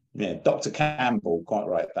 Yeah, Dr. Campbell, quite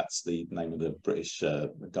right. That's the name of the British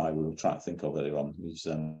guy we were trying to think of earlier on.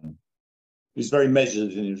 He's very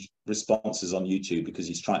measured in his responses on YouTube because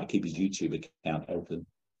he's trying to keep his YouTube account open.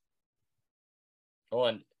 Oh,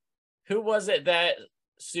 and who was it that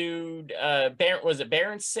sued was it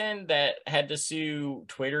Berenson that had to sue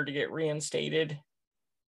Twitter to get reinstated?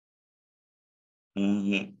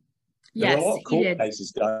 Mm-hmm. Yes, there are a lot of court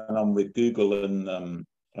cases going on with Google and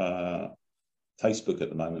Facebook at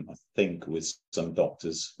the moment, I think, with some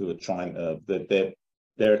doctors who are trying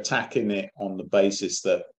they're attacking it on the basis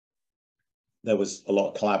that there was a lot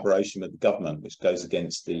of collaboration with the government, which goes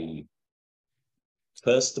against the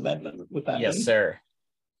First Amendment. Would that Yes, mean? sir.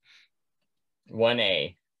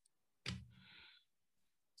 1A.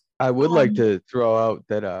 I would like to throw out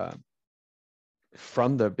that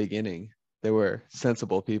from the beginning, there were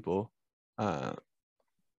sensible people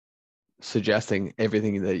suggesting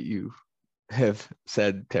everything that you have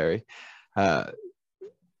said, Terry.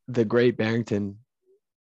 The Great Barrington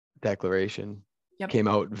Declaration came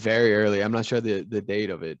out very early. I'm not sure the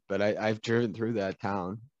date of it, but I've driven through that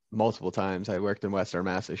town multiple times. I worked in Western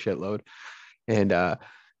Mass a shitload, and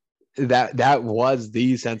that was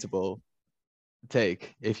the sensible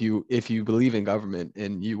take. If you believe in government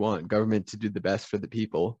and you want government to do the best for the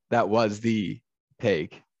people, that was the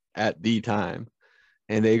take at the time.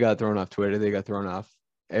 And they got thrown off Twitter. They got thrown off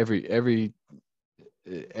every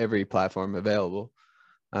platform available.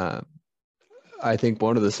 I think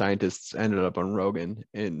one of the scientists ended up on Rogan,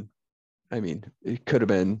 and I mean, it could have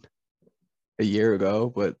been a year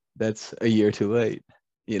ago, but that's a year too late,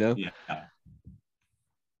 Yeah.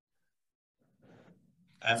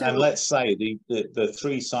 And let's say the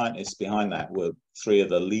three scientists behind that were three of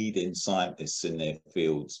the leading scientists in their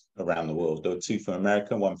fields around the world. There were two from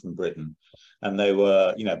America, one from Britain. And they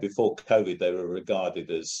were, before COVID, they were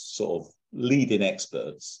regarded as sort of leading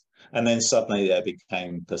experts. And then suddenly they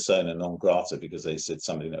became persona non grata because they said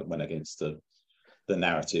something that went against the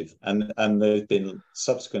narrative. And there've been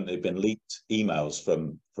subsequently been leaked emails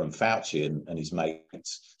from Fauci and his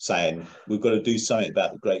mates saying, we've got to do something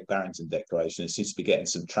about the Great Barrington Declaration. It seems to be getting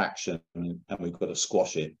some traction and we've got to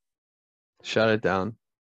squash it. Shut it down.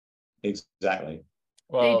 exactly.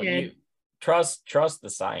 Well, did. you trust the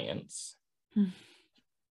science.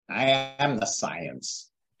 I am the science.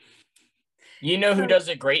 You know who does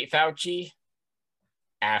it great, Fauci?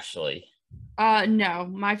 Ashley. No,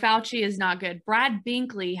 my Fauci is not good. Brad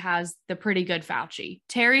Binkley has the pretty good Fauci.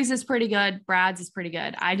 Terry's is pretty good. Brad's is pretty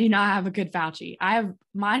good. I do not have a good Fauci.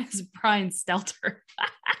 Mine is Brian Stelter.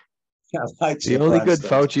 The only good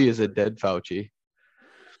Fauci is a dead Fauci.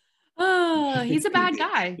 Oh, he's a bad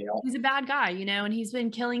guy. Yeah. He's a bad guy, you know, and he's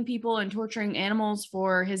been killing people and torturing animals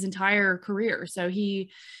for his entire career. So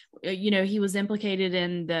he, you know, he was implicated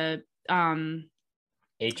in the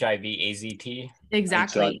HIV, AZT.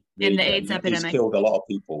 exactly in the AIDS epidemic. He's killed a lot of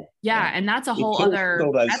people. Yeah, and that's a whole other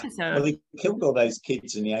episode. Well, he killed all those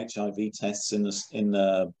kids in the HIV tests in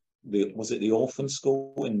the was it the orphan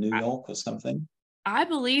school in New York or something? I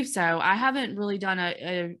believe so. I haven't really done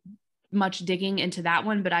a much digging into that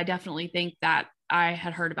one, but I definitely think that I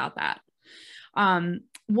had heard about that.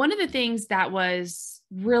 One of the things that was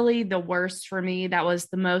really the worst for me, that was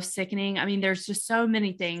the most sickening. I mean, there's just so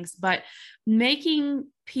many things, but making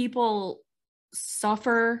people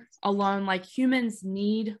suffer alone, like humans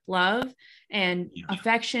need love and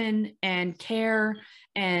affection and care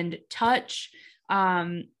and touch.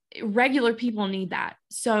 Regular people need that.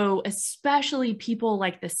 So especially people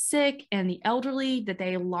like the sick and the elderly that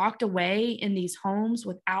they locked away in these homes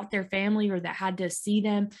without their family, or that had to see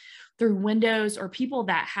them through windows, or people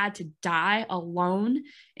that had to die alone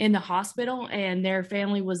in the hospital and their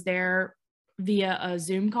family was there via a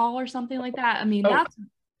Zoom call or something like that. I mean,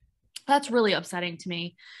 that's really upsetting to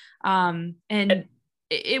me. And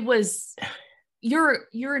it was,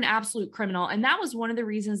 you're an absolute criminal. And that was one of the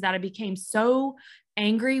reasons that I became so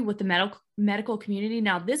angry with the medical community.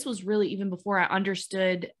 Now, this was really even before I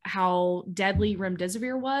understood how deadly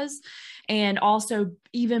remdesivir was, and also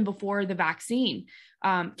even before the vaccine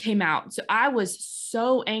came out. So I was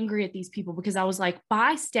so angry at these people, because I was like,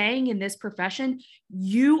 by staying in this profession,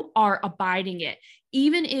 you are abiding it.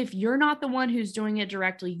 Even if you're not the one who's doing it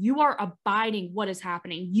directly, you are abiding what is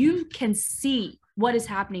happening. You can see what is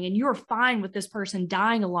happening and you're fine with this person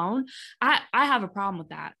dying alone. I have a problem with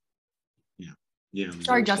that. Yeah.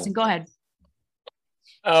 Sorry, Justin, go ahead.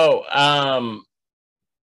 No,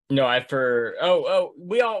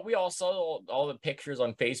 we all saw all the pictures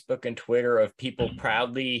on Facebook and Twitter of people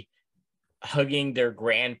proudly hugging their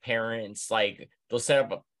grandparents. Like, they'll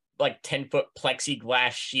set up a 10-foot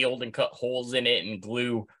plexiglass shield and cut holes in it and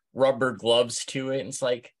glue rubber gloves to it. And it's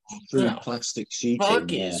like, plastic sheeting.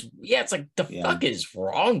 It's like, the fuck is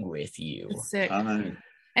wrong with you? It's sick. I know.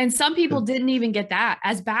 And some people didn't even get that.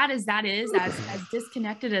 As bad as that is, as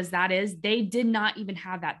disconnected as that is, they did not even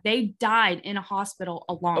have that. They died in a hospital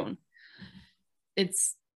alone.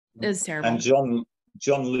 It's terrible. And John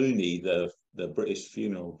Looney, the British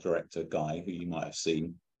funeral director guy, who you might have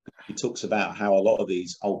seen, he talks about how a lot of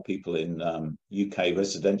these old people in UK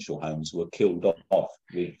residential homes were killed off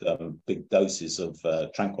with big doses of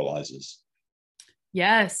tranquilizers.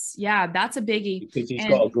 Yes, yeah, that's a biggie. Because he's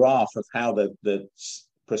got a graph of how the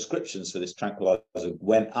prescriptions for this tranquilizer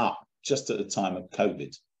went up just at the time of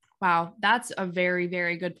COVID. Wow, that's a very,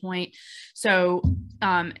 very good point. So,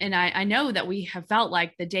 and I know that we have felt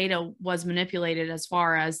like the data was manipulated as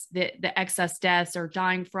far as the excess deaths, or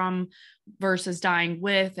dying from versus dying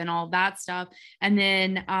with, and all that stuff. And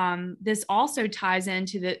then this also ties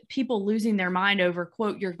into the people losing their mind over,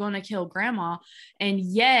 quote, "you're going to kill grandma." And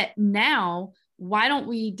yet now, why don't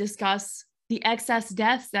we discuss the excess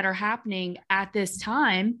deaths that are happening at this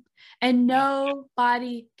time? And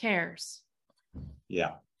nobody cares.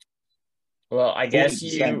 Yeah. Well, I guess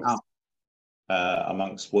you up,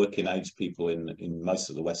 amongst working age people in most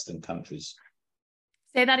of the Western countries.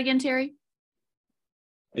 Say that again, Terry.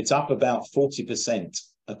 It's up about 40%,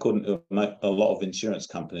 according to a lot of insurance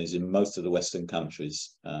companies in most of the Western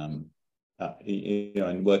countries.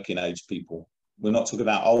 In working age people. We're not talking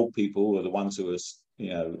about old people, who are the ones who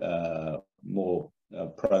are, more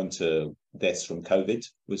prone to deaths from COVID.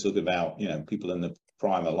 We're talking about, people in the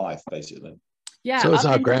prime of life, basically. Yeah. So it's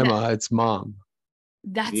not grandma, it's mom.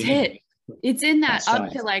 That's it. It's in that up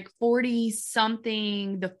to like 40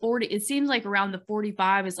 something, it seems like around the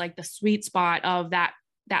 45 is like the sweet spot of that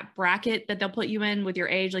bracket that they'll put you in with your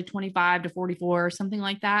age, like 25 to 44 or something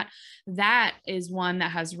like that. That is one that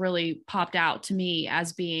has really popped out to me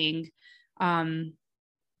as being,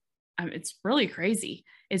 it's really crazy.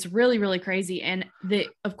 It's really, really crazy. And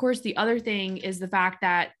of course, the other thing is the fact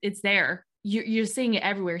that it's there. You're seeing it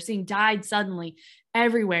everywhere, seeing died suddenly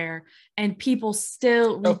everywhere, and people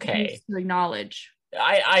still refuse to acknowledge.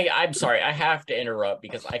 I'm sorry, I have to interrupt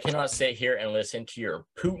because I cannot sit here and listen to your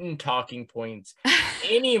Putin talking points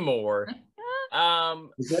anymore.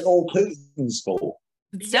 Is it all Putin's fault?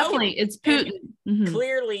 It's definitely, it's Putin. Mhm.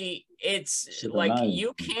 Clearly, it's Should've like known.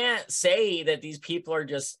 you can't say that these people are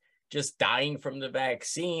just dying from the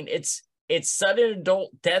vaccine. It's sudden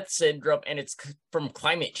adult death syndrome, and it's from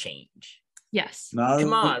climate change. Yes. No,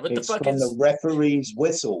 Come on, what the it's fuck from is- the referee's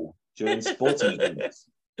whistle during sporting events.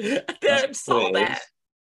 I saw what it that. is.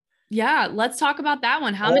 Yeah, let's talk about that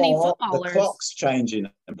one. How many Or footballers? The clock's changing,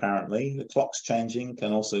 apparently. The clock's changing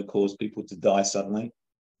can also cause people to die suddenly.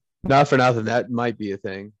 Not for nothing. That might be a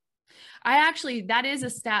thing. That is a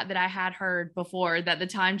stat that I had heard before, that the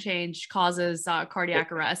time change causes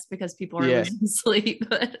cardiac arrest because people are losing sleep.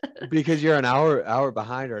 Because you're an hour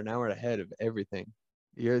behind or an hour ahead of everything.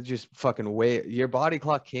 You're just fucking way. Your body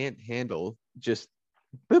clock can't handle just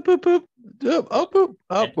boop boop boop boop boop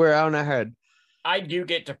up. We're out ahead. I do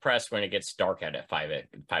get depressed when it gets dark out at 5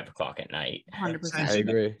 o'clock at night. 100%. I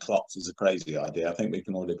agree. Clocks is a crazy idea. I think we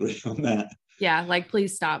can all agree on that. Yeah, like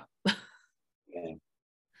please stop. Yeah.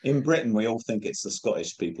 In Britain, we all think it's the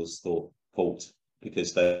Scottish people's fault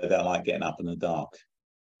because they don't like getting up in the dark.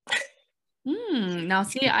 Now,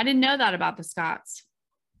 see, I didn't know that about the Scots.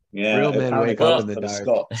 Yeah, Real men apparently wake up in for the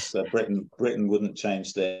dark. Scots, Britain wouldn't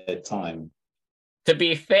change their time. To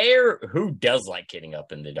be fair, who does like getting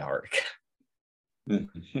up in the dark?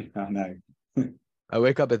 I know. I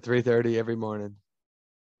wake up at 3:30 every morning.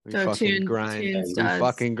 We So fucking grind. Tunes We does.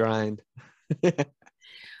 fucking grind. Is Okay,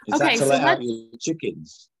 that to so let out let's- your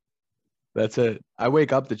chickens? That's it. I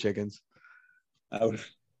wake up the chickens. Oh.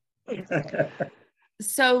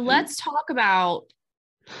 So let's talk about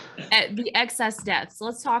the excess deaths.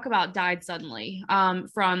 Let's talk about died suddenly.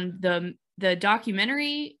 From the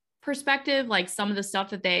documentary perspective, like some of the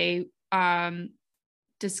stuff that they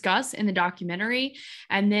discuss in the documentary,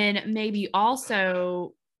 and then maybe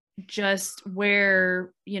also just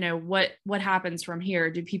where, what happens from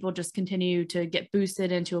here. Do people just continue to get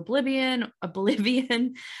boosted into oblivion,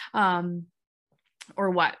 or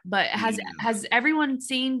what? But has everyone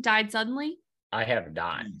seen Died Suddenly? I have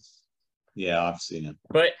not. Yeah, I've seen it.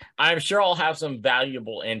 But I'm sure I'll have some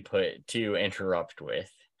valuable input to interrupt with.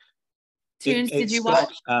 Tunes, did you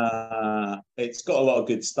watch? It's got a lot of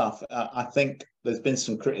good stuff. I think there's been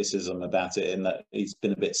some criticism about it in that he's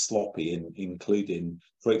been a bit sloppy in including,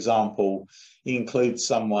 for example, he includes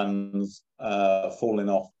someone's falling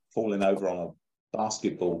over on a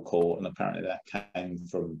basketball court, and apparently that came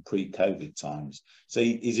from pre-COVID times. So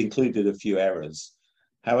he's included a few errors.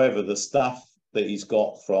 However, the stuff that he's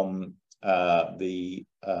got from the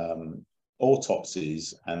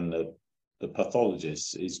autopsies and the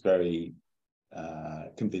pathologists is very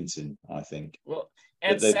convincing, I think. Well,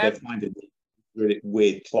 and they're finding really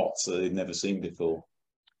weird plots that they've never seen before.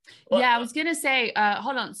 Well, yeah, I was gonna say,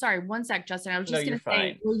 hold on, sorry, one sec, Justin. I was just gonna say,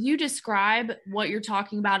 fine. will you describe what you're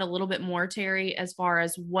talking about a little bit more, Terry, as far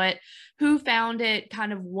as who found it,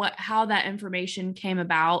 kind of how that information came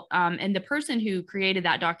about? And the person who created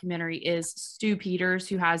that documentary is Stu Peters,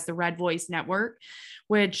 who has the Red Voice Network,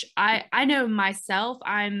 which I know myself.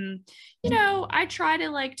 I try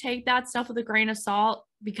to take that stuff with a grain of salt,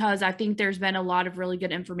 because I think there's been a lot of really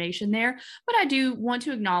good information there. But I do want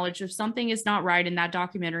to acknowledge if something is not right in that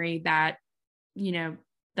documentary, that,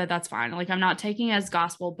 that's fine. I'm not taking it as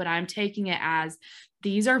gospel, but I'm taking it as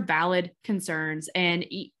these are valid concerns. And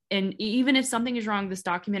even if something is wrong with this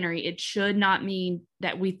documentary, it should not mean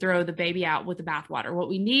that we throw the baby out with the bathwater. What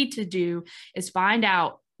we need to do is find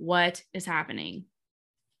out what is happening.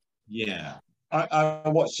 Yeah. I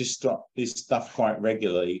watch his stuff quite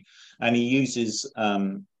regularly, and he uses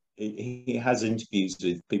he has interviews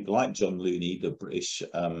with people like John Looney, the British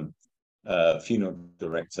funeral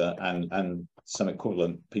director, and some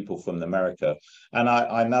equivalent people from America. And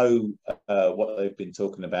I know what they've been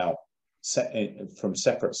talking about from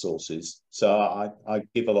separate sources, so I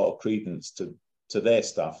give a lot of credence to their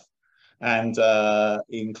stuff. And it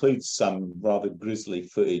includes some rather grisly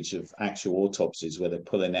footage of actual autopsies where they're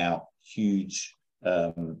pulling out huge,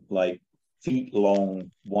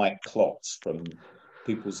 feet-long white clots from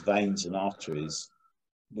people's veins and arteries,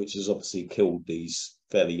 which has obviously killed these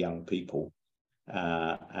fairly young people.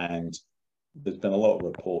 And there's been a lot of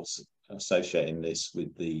reports associating this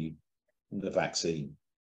with the vaccine,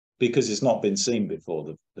 because it's not been seen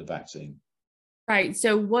before, the vaccine. Right.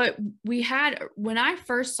 So what we had when I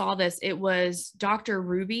first saw this, it was Dr.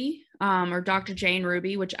 Ruby, or Dr. Jane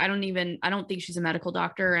Ruby, which I don't think she's a medical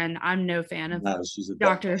doctor, and I'm no fan of she's a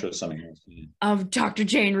doctor or something else. Of Dr.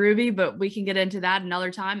 Jane Ruby, but we can get into that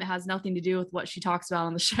another time. It has nothing to do with what she talks about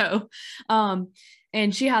on the show.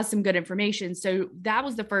 And she has some good information. So that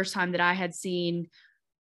was the first time that I had seen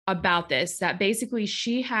about this, that basically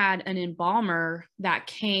she had an embalmer that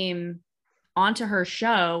came onto her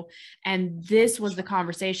show, and this was the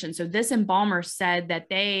conversation. So this embalmer said that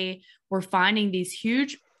they were finding these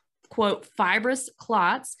huge, quote, fibrous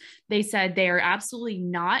clots. They said they are absolutely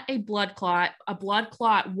not a blood clot. A blood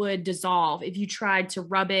clot would dissolve if you tried to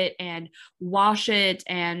rub it and wash it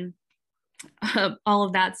and all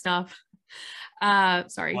of that stuff.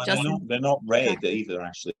 Sorry, Well, Justin. they're not red either,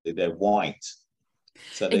 actually. They're white.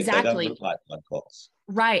 So they don't look like blood clots.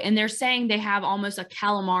 Right. And they're saying they have almost a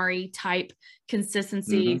calamari type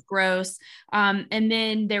consistency, gross. And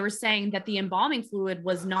then they were saying that the embalming fluid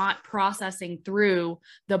was not processing through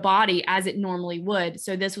the body as it normally would.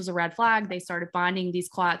 So this was a red flag. They started finding these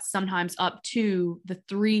clots sometimes up to the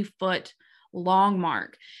 3-foot long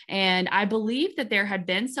mark. And I believe that there had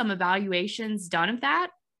been some evaluations done of that.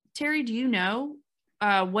 Terry, do you know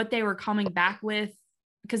what they were coming back with?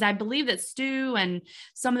 Because I believe that Stu and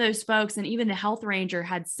some of those folks and even the health ranger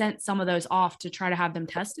had sent some of those off to try to have them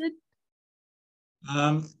tested.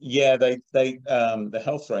 Yeah, the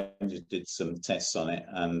health ranger did some tests on it,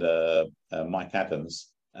 and Mike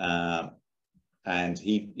Adams, and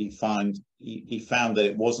he found that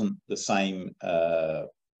it wasn't the same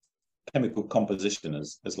chemical composition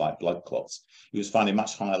as like blood clots. He was finding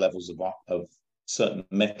much higher levels of certain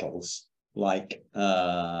metals, like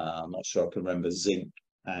I'm not sure I can remember, zinc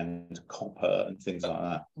and copper and things like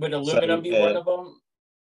that. Would aluminum be one of them?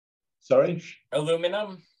 Sorry?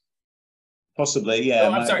 Aluminum? Possibly, yeah.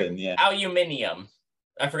 Oh, I'm sorry. Been, yeah. Aluminium.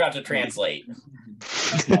 I forgot to translate.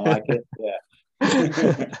 I like it, yeah.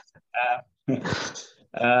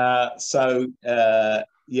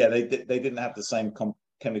 Yeah, they didn't have the same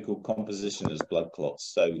chemical composition as blood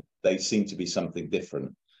clots, so they seem to be something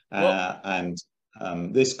different. And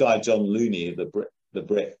this guy, John Looney, the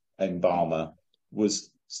Brit embalmer, was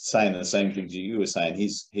saying the same things you were saying.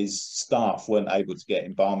 His staff weren't able to get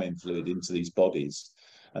embalming fluid into these bodies,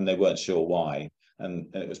 and they weren't sure why.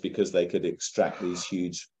 And it was because they could extract these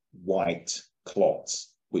huge white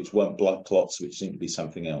clots, which weren't blood clots, which seemed to be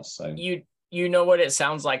something else. So you know what it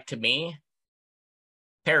sounds like to me?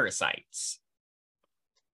 Parasites.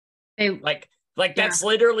 Like that's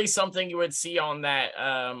literally something you would see on that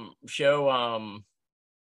show.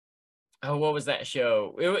 Oh, what was that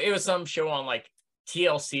show? It was some show on like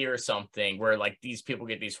TLC or something where like these people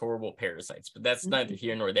get these horrible parasites, but that's neither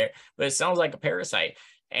here nor there. But it sounds like a parasite.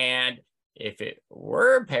 And if it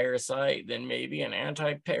were a parasite, then maybe an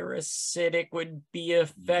anti-parasitic would be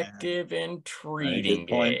effective in treating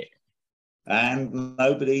it. And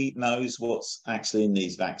nobody knows what's actually in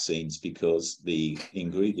these vaccines because the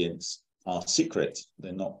ingredients are secret.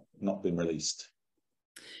 They're not been released.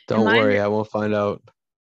 Don't worry, I won't find out.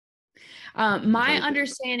 My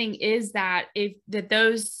understanding is that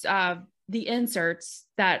those the inserts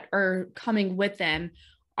that are coming with them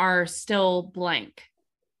are still blank.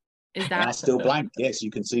 Is that are still blank? Yes, you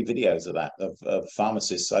can see videos of that, of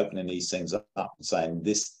pharmacists opening these things up and saying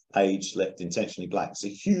this page left intentionally blank. It's a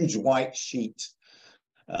huge white sheet,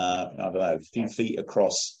 I don't know, a few feet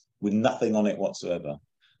across with nothing on it whatsoever.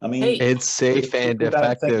 I mean, it's safe and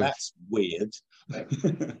effective. That's weird. Sorry,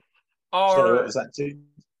 what was that too?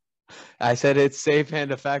 I said it's safe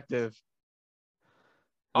and effective.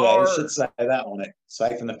 Yeah, it should say that on it.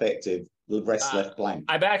 Safe and effective. The rest left blank.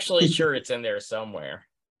 I'm actually sure it's in there somewhere.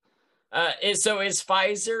 Is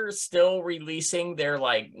Pfizer still releasing their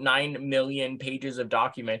like 9 million pages of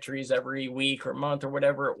documentaries every week or month or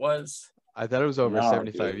whatever it was? I thought it was over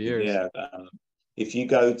 75 years. Yeah. If you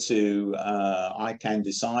go to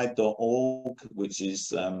icandecide.org, which is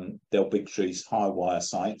Del Bigtree's Highwire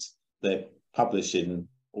site, they're publishing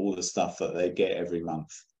all the stuff that they get every month.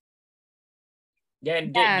 Yeah,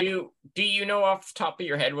 do you know off the top of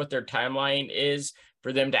your head what their timeline is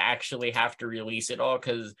for them to actually have to release it all?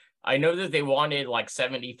 Because I know that they wanted like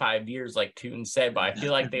 75 years, like Toon said, but I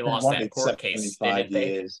feel like they lost that court case, didn't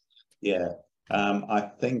they? Yeah, I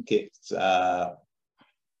think it's an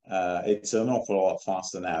awful lot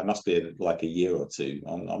faster now. It must be like a year or two.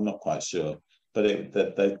 I'm not quite sure, but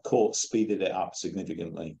the court speeded it up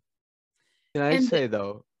significantly. Can I say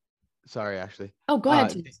though? Sorry, Ashley. Oh, go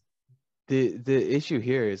ahead. The issue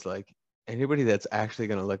here is like anybody that's actually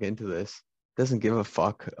going to look into this doesn't give a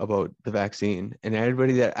fuck about the vaccine, and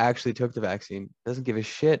everybody that actually took the vaccine doesn't give a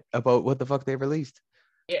shit about what the fuck they released.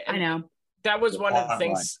 Yeah, I know. That was one of the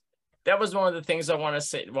things. That was one of the things I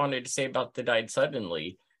wanted to say about the Died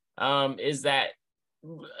Suddenly, is that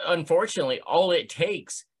unfortunately all it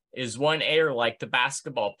takes is one error, like the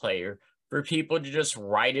basketball player, for people to just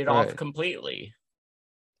write it off completely.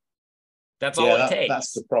 That's all it takes.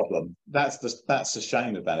 That's the problem. That's the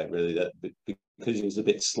shame about it, really. That because he was a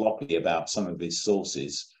bit sloppy about some of his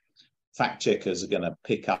sources, fact checkers are going to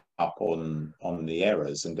pick up on the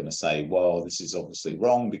errors and going to say, well, this is obviously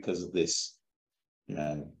wrong because of this. You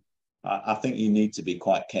know, I think you need to be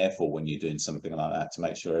quite careful when you're doing something like that to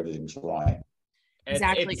make sure everything's right.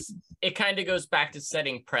 Exactly. It kind of goes back to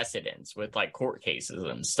setting precedents with like court cases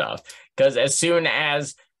and stuff, because as soon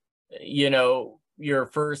as, you know, your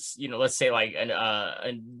first, you know, let's say like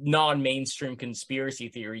a non-mainstream conspiracy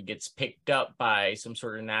theory gets picked up by some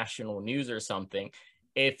sort of national news or something,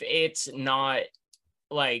 if it's not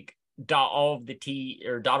like dot all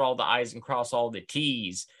the I's and cross all the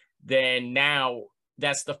T's, then now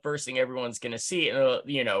that's the first thing everyone's going to see. And,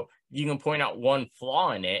 you know, you can point out one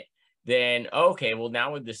flaw in it, then, okay, well,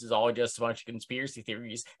 now this is all just a bunch of conspiracy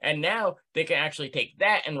theories. And now they can actually take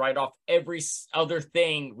that and write off every other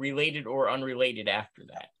thing related or unrelated after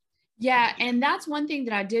that. Yeah, and that's one thing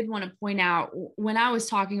that I did want to point out when I was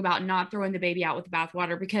talking about not throwing the baby out with the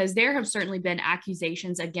bathwater, because there have certainly been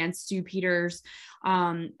accusations against Stu Peters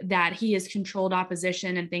that he has controlled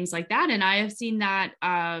opposition and things like that. And I have seen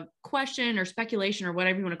that question or speculation or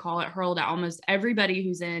whatever you want to call it hurled at almost everybody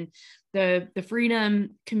who's in the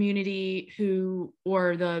freedom community,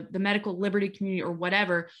 or the medical liberty community or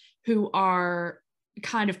whatever, who are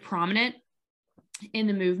kind of prominent in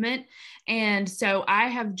the movement. And so I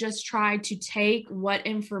have just tried to take what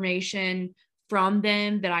information from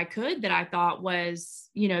them that I could, that I thought was,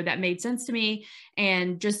 you know, that made sense to me,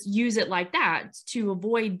 and just use it like that to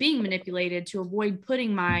avoid being manipulated, to avoid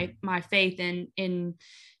putting my faith in,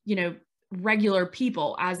 you know, regular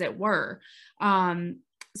people, as it were.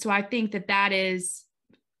 So I think that is,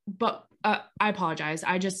 but I apologize.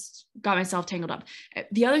 I just got myself tangled up.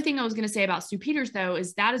 The other thing I was going to say about Stu Peters, though,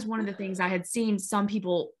 is that is one of the things I had seen some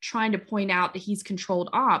people trying to point out that he's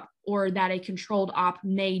controlled op, or that a controlled op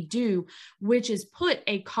may do, which is put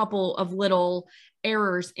a couple of little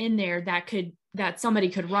errors in there that somebody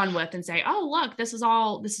could run with and say, oh, look, this is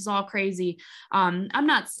all crazy. I'm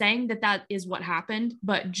not saying that is what happened,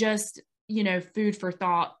 but just, you know, food for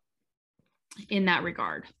thought in that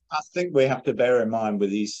regard. I think we have to bear in mind with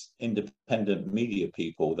these independent media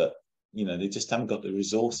people that, you know, they just haven't got the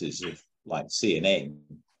resources of like CNN.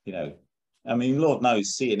 You know, I mean, Lord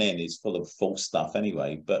knows CNN is full of false stuff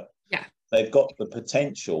anyway, but yeah, they've got the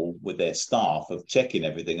potential with their staff of checking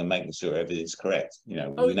everything and making sure everything's correct. You know,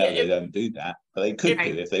 we know they don't do that, but they could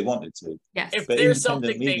do if they wanted to. Yes. If but there's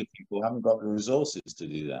independent something media people haven't got the resources to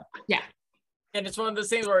do that. Yeah. And it's one of those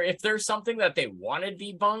things where if there's something that they want to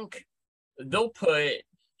debunk, they'll put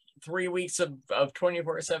 3 weeks of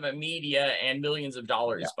 24/7 media and millions of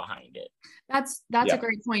dollars behind it. That's a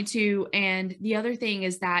great point too. And the other thing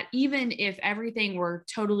is that even if everything were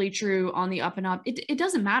totally true on the up and up, it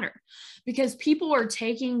doesn't matter, because people are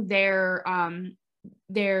taking their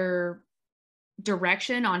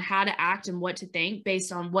direction on how to act and what to think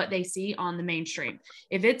based on what they see on the mainstream.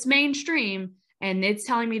 If it's mainstream and it's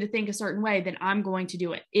telling me to think a certain way, then I'm going to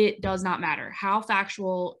do it. It does not matter how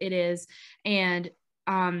factual it is. And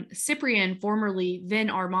Cyprian, formerly Vin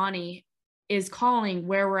Armani, is calling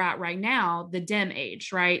where we're at right now the dim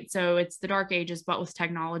age, right? So it's the dark ages, but with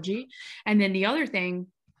technology. And then the other thing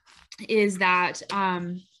is that,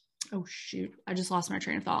 oh shoot, I just lost my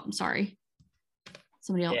train of thought. I'm sorry.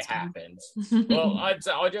 Somebody else. It happens. Well,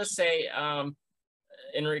 I'll just say,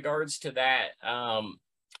 in regards to that, I'm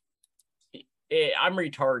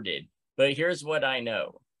retarded, but here's what I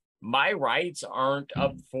know. My rights aren't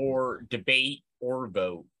up for debate or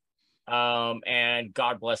vote. And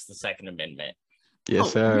God bless the Second Amendment.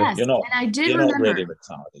 Yes, sir. Yes. You're not, and I did you're remember. not really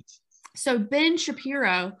retarded. So Ben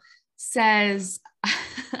Shapiro says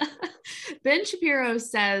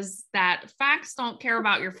that facts don't care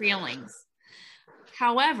about your feelings.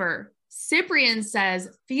 However, Cyprian says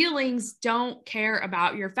feelings don't care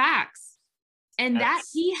about your facts. And that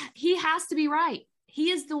he has to be right. He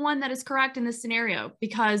is the one that is correct in this scenario,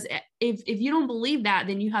 because if you don't believe that,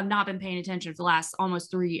 then you have not been paying attention for the last almost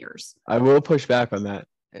 3 years. I will push back on that.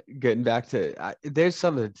 Getting back to, there's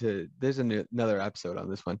another episode on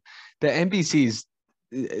this one. The NBC's,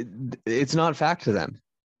 it's not fact to them.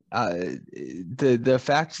 The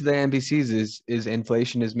fact to the NBC's is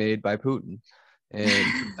inflation is made by Putin, and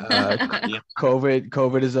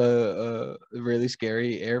COVID is a really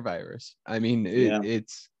scary air virus. I mean,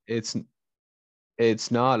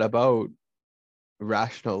 it's not about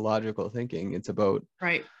rational, logical thinking. It's about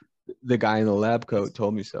the guy in the lab coat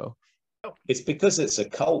told me so. It's because it's a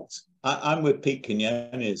cult. I'm with Pete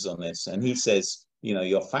Quinones on this, and he says, you know,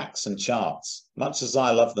 your facts and charts, much as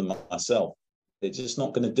I love them myself, they're just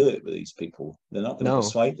not going to do it with these people. They're not going to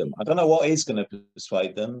persuade them. I don't know what is going to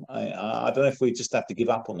persuade them. I don't know if we just have to give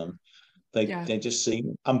up on them. They just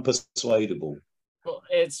seem unpersuadable. Well,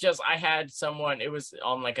 it's just I had someone, it was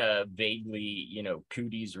on like a vaguely,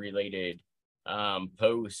 cooties related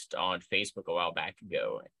post on Facebook a while back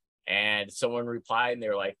ago. And someone replied and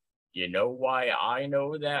they're like, you know why I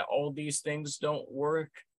know that all these things don't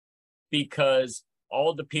work? Because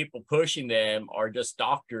all the people pushing them are just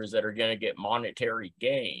doctors that are going to get monetary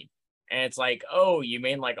gain. And it's like, oh, you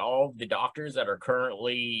mean like all of the doctors that are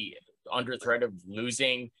currently under threat of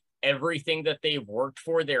losing everything that they've worked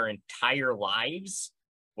for their entire lives,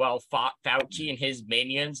 while Fauci and his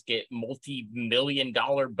minions get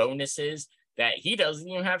multi-million-dollar bonuses that he doesn't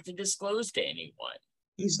even have to disclose to anyone.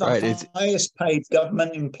 He's the highest paid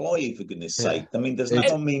government employee, for goodness sake. I mean, does that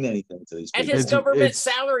not mean anything to these people? And his government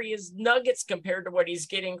salary is nuggets compared to what he's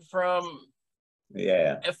getting from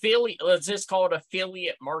affiliate. Let's just call it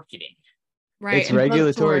affiliate marketing. Right. It's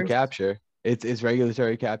regulatory capture. It's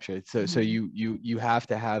regulatory capture. So you have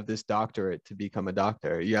to have this doctorate to become a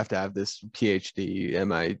doctor. You have to have this PhD,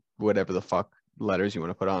 MI, whatever the fuck letters you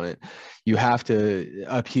want to put on it. You have to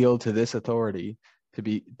appeal to this authority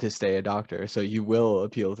to stay a doctor. So you will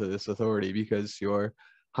appeal to this authority because your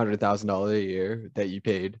 $100,000 a year that you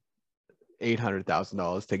paid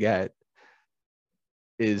 $800,000 to get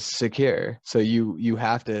is secure. So you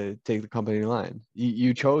have to take the company line.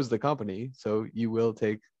 You chose the company, so you will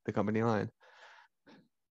take the company line.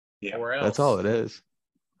 Yeah, or else. That's all it is.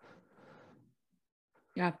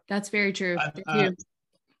 Yeah, that's very true. Thank you.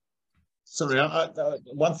 Sorry,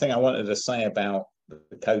 one thing I wanted to say about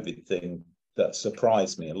the COVID thing that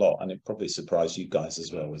surprised me a lot, and it probably surprised you guys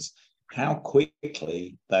as well, was how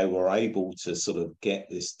quickly they were able to sort of get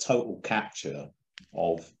this total capture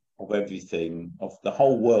of everything, of the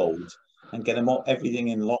whole world, and get everything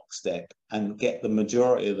in lockstep and get the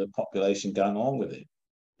majority of the population going along with it.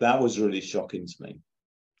 That was really shocking to me.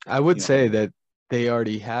 I would say that they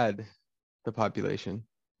already had the population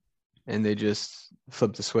and they just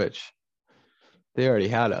flipped the switch. They already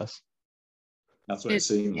had us. That's what it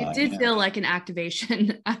seemed like. It did feel like an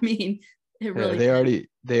activation. I mean, it really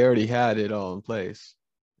they already had it all in place.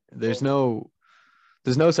 There's no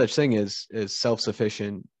such thing as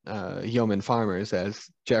self-sufficient yeoman farmers as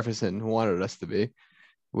Jefferson wanted us to be.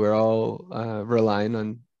 We're all relying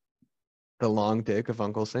on the long dick of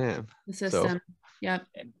Uncle Sam. The system. Yep.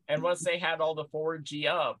 And once they had all the 4G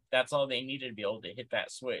up, that's all they needed to be able to hit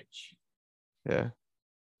that switch. Yeah.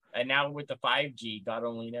 And now with the 5G, God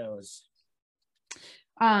only knows.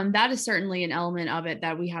 That is certainly an element of it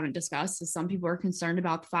that we haven't discussed. So some people are concerned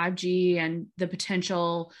about the 5G and the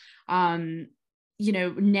potential,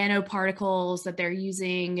 nanoparticles that they're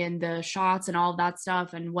using in the shots and all of that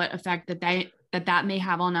stuff, and what effect that may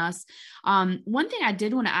have on us. One thing I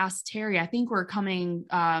did want to ask Terry, I think we're coming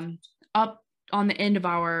up on the end of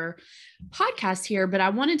our podcast here, but I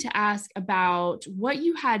wanted to ask about what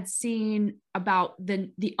you had seen about the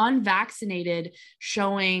unvaccinated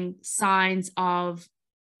showing signs of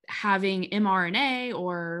having mRNA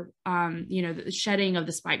or, the shedding of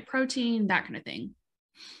the spike protein, that kind of thing.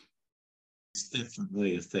 It's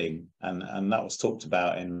definitely a thing. And that was talked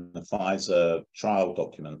about in the Pfizer trial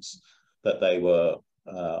documents, that they were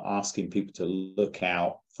asking people to look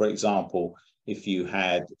out, for example, if you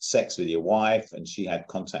had sex with your wife and she had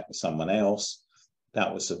contact with someone else,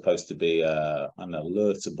 that was supposed to be an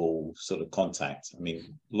alertable sort of contact. I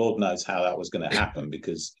mean, Lord knows how that was going to happen,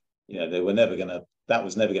 because that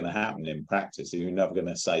was never going to happen in practice. You're never going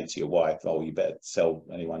to say to your wife, "Oh, you better tell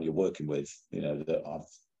anyone you're working with, that I've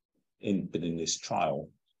been in this trial."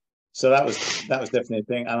 So that was definitely a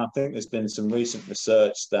thing. And I think there's been some recent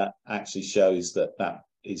research that actually shows that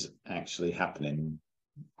is actually happening.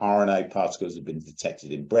 RNA particles have been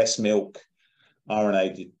detected in breast milk.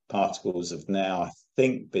 RNA particles have now, I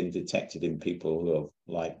think, been detected in people who are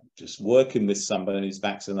like just working with somebody who's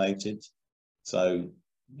vaccinated. So,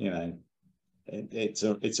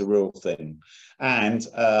 it's a real thing. And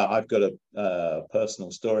I've got a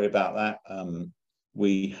personal story about that.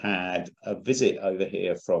 We had a visit over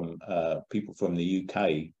here from people from the UK.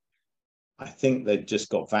 I think they'd just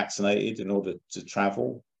got vaccinated in order to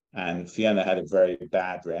travel. And Fiona had a very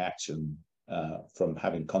bad reaction from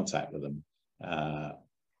having contact with them.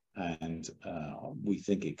 And we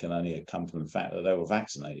think it can only have come from the fact that they were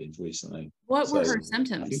vaccinated recently. What were her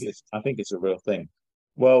symptoms? I think it's a real thing.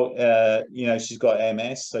 Well, she's got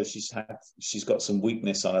MS, so she's got some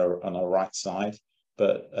weakness on her right side,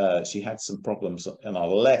 but she had some problems on her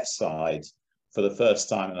left side for the first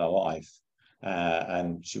time in her life,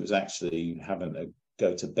 and she was actually having to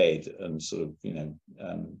go to bed and sort of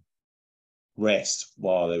rest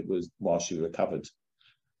while she recovered.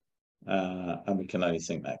 And we can only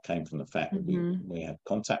think that came from the fact that we had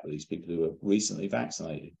contact with these people who were recently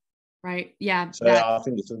vaccinated. Right. Yeah. So I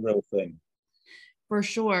think it's a real thing. For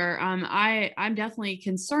sure. I'm definitely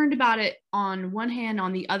concerned about it on one hand.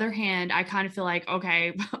 On the other hand, I kind of feel like,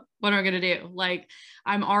 okay, what am I going to do? Like,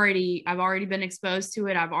 I've already been exposed to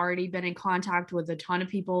it. I've already been in contact with a ton of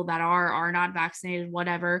people that are not vaccinated,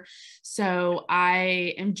 whatever. So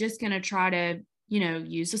I am just going to try to,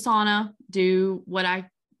 use the sauna, do what I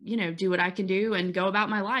can do and go about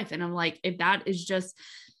my life. And I'm like, if that is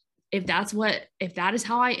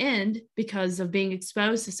how I end because of being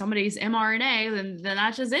exposed to somebody's mRNA, then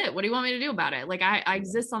that's just it. What do you want me to do about it? Like, I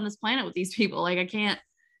exist on this planet with these people. Like, I can't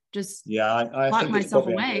just I think it's myself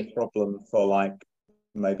probably away. a problem for like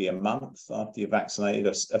maybe a month after you're vaccinated.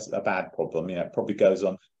 That's a bad problem. It probably goes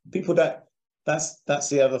on. People that's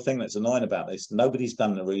the other thing that's annoying about this. Nobody's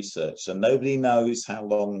done the research, so nobody knows how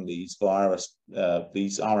long these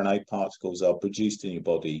these RNA particles are produced in your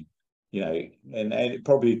body. And it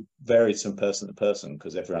probably varies from person to person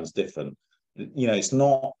because everyone's different. It's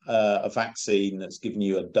not a vaccine that's giving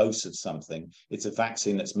you a dose of something. It's a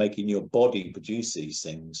vaccine that's making your body produce these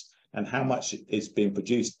things. And how much is being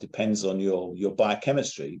produced depends on your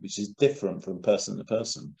biochemistry, which is different from person to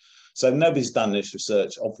person. So nobody's done this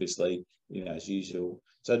research, obviously, as usual.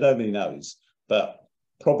 So nobody knows. But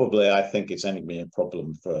probably, I think it's only been a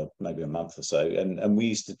problem for maybe a month or so. And we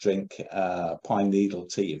used to drink pine needle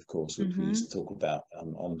tea, of course, which we used to talk about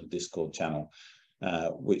on the Discord channel,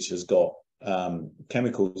 which has got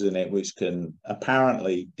chemicals in it which can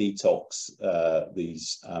apparently detox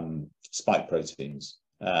these spike proteins.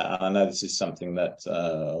 And I know this is something that,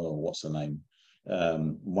 what's the name?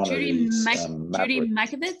 Judy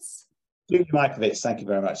Mikovits? Judy Mikovits, thank you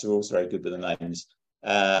very much. They're also very good with the names.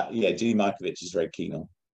 Judy Mikovits is very keen on.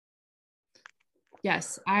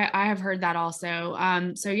 Yes, I have heard that also.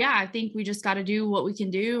 So yeah, I think we just got to do what we can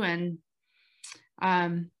do, and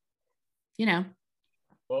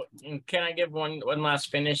Well, can I give one last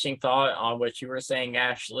finishing thought on what you were saying,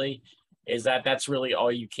 Ashley? Is that's really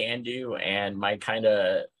all you can do, and my kind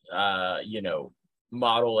of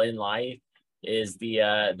model in life is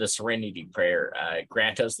the serenity prayer.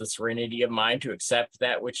 Grant us the serenity of mind to accept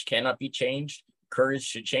that which cannot be changed,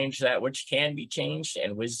 courage to change that which can be changed,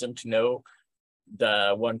 and wisdom to know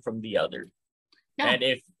the one from the other. Yeah.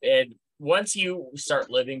 And once you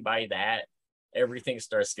start living by that, everything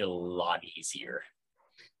starts to get a lot easier.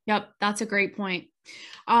 Yep, that's a great point.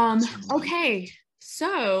 Okay,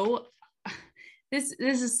 so this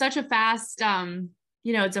is such a fast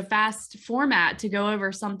it's a fast format to go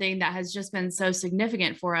over something that has just been so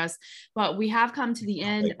significant for us, but we have come to the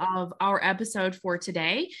end of our episode for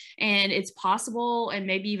today, and it's possible and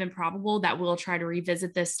maybe even probable that we'll try to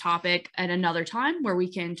revisit this topic at another time where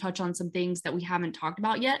we can touch on some things that we haven't talked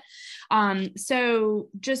about yet. So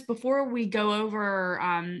just before we go over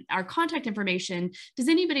our contact information, does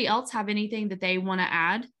anybody else have anything that they want to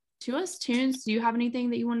add to us? Tunes, do you have anything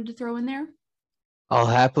that you wanted to throw in there? I'll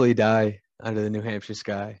happily die under the New Hampshire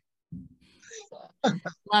sky.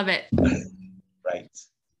 Love it. Right.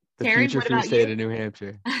 The Terry, future free state of New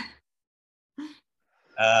Hampshire.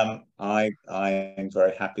 I am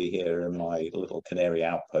very happy here in my little canary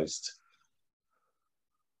outpost.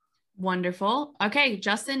 Wonderful. Okay,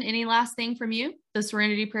 Justin, any last thing from you? The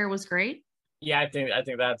serenity prayer was great. Yeah, I think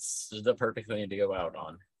that's the perfect thing to go out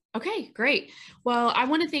on. Okay, great. Well, I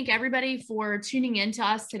want to thank everybody for tuning in to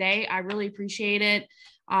us today. I really appreciate it.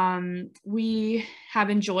 We have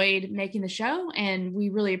enjoyed making the show, and we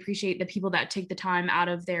really appreciate the people that take the time out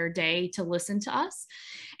of their day to listen to us.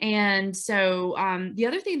 And so the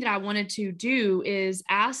other thing that I wanted to do is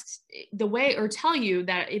tell you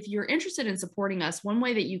that if you're interested in supporting us, one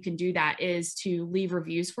way that you can do that is to leave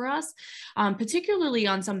reviews for us, particularly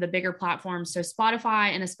on some of the bigger platforms. So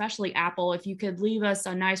Spotify and especially Apple, if you could leave us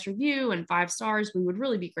a nice review and 5 stars, we would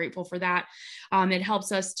really be grateful for that. It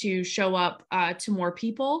helps us to show up to more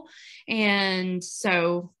people. And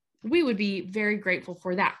so we would be very grateful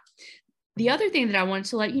for that. The other thing that I wanted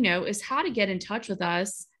to let you know is how to get in touch with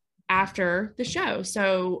us after the show.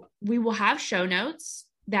 So we will have show notes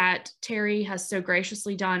that Terry has so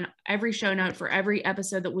graciously done, every show note for every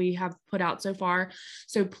episode that we have put out so far.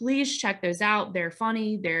 So please check those out. They're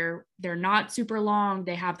funny. They're not super long.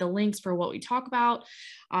 They have the links for what we talk about.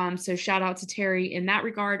 So shout out to Terry in that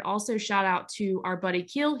regard. Also shout out to our buddy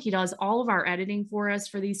Keel. He does all of our editing for us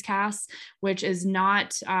for these casts, which is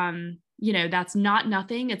not, that's not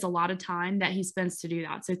nothing. It's a lot of time that he spends to do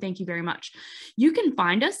that. So thank you very much. You can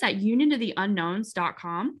find us at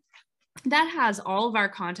unionoftheunknowns.com. That has all of our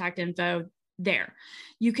contact info there.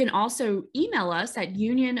 You can also email us at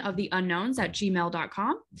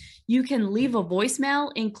unionoftheunknowns@gmail.com. You can leave a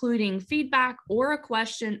voicemail, including feedback or a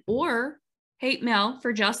question or hate mail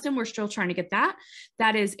for Justin. We're still trying to get that.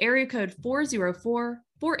 That is area code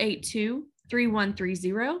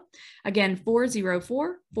 404-482-3130. Again,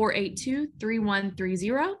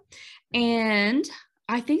 404-482-3130. And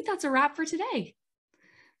I think that's a wrap for today.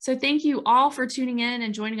 So thank you all for tuning in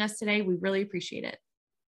and joining us today. We really appreciate it.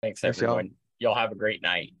 Thanks, everyone. Y'all have a great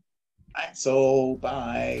night. Thanks all.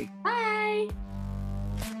 Bye. Bye.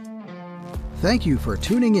 Thank you for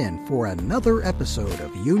tuning in for another episode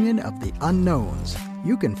of Union of the Unknowns.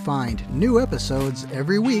 You can find new episodes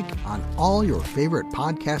every week on all your favorite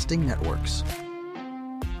podcasting networks.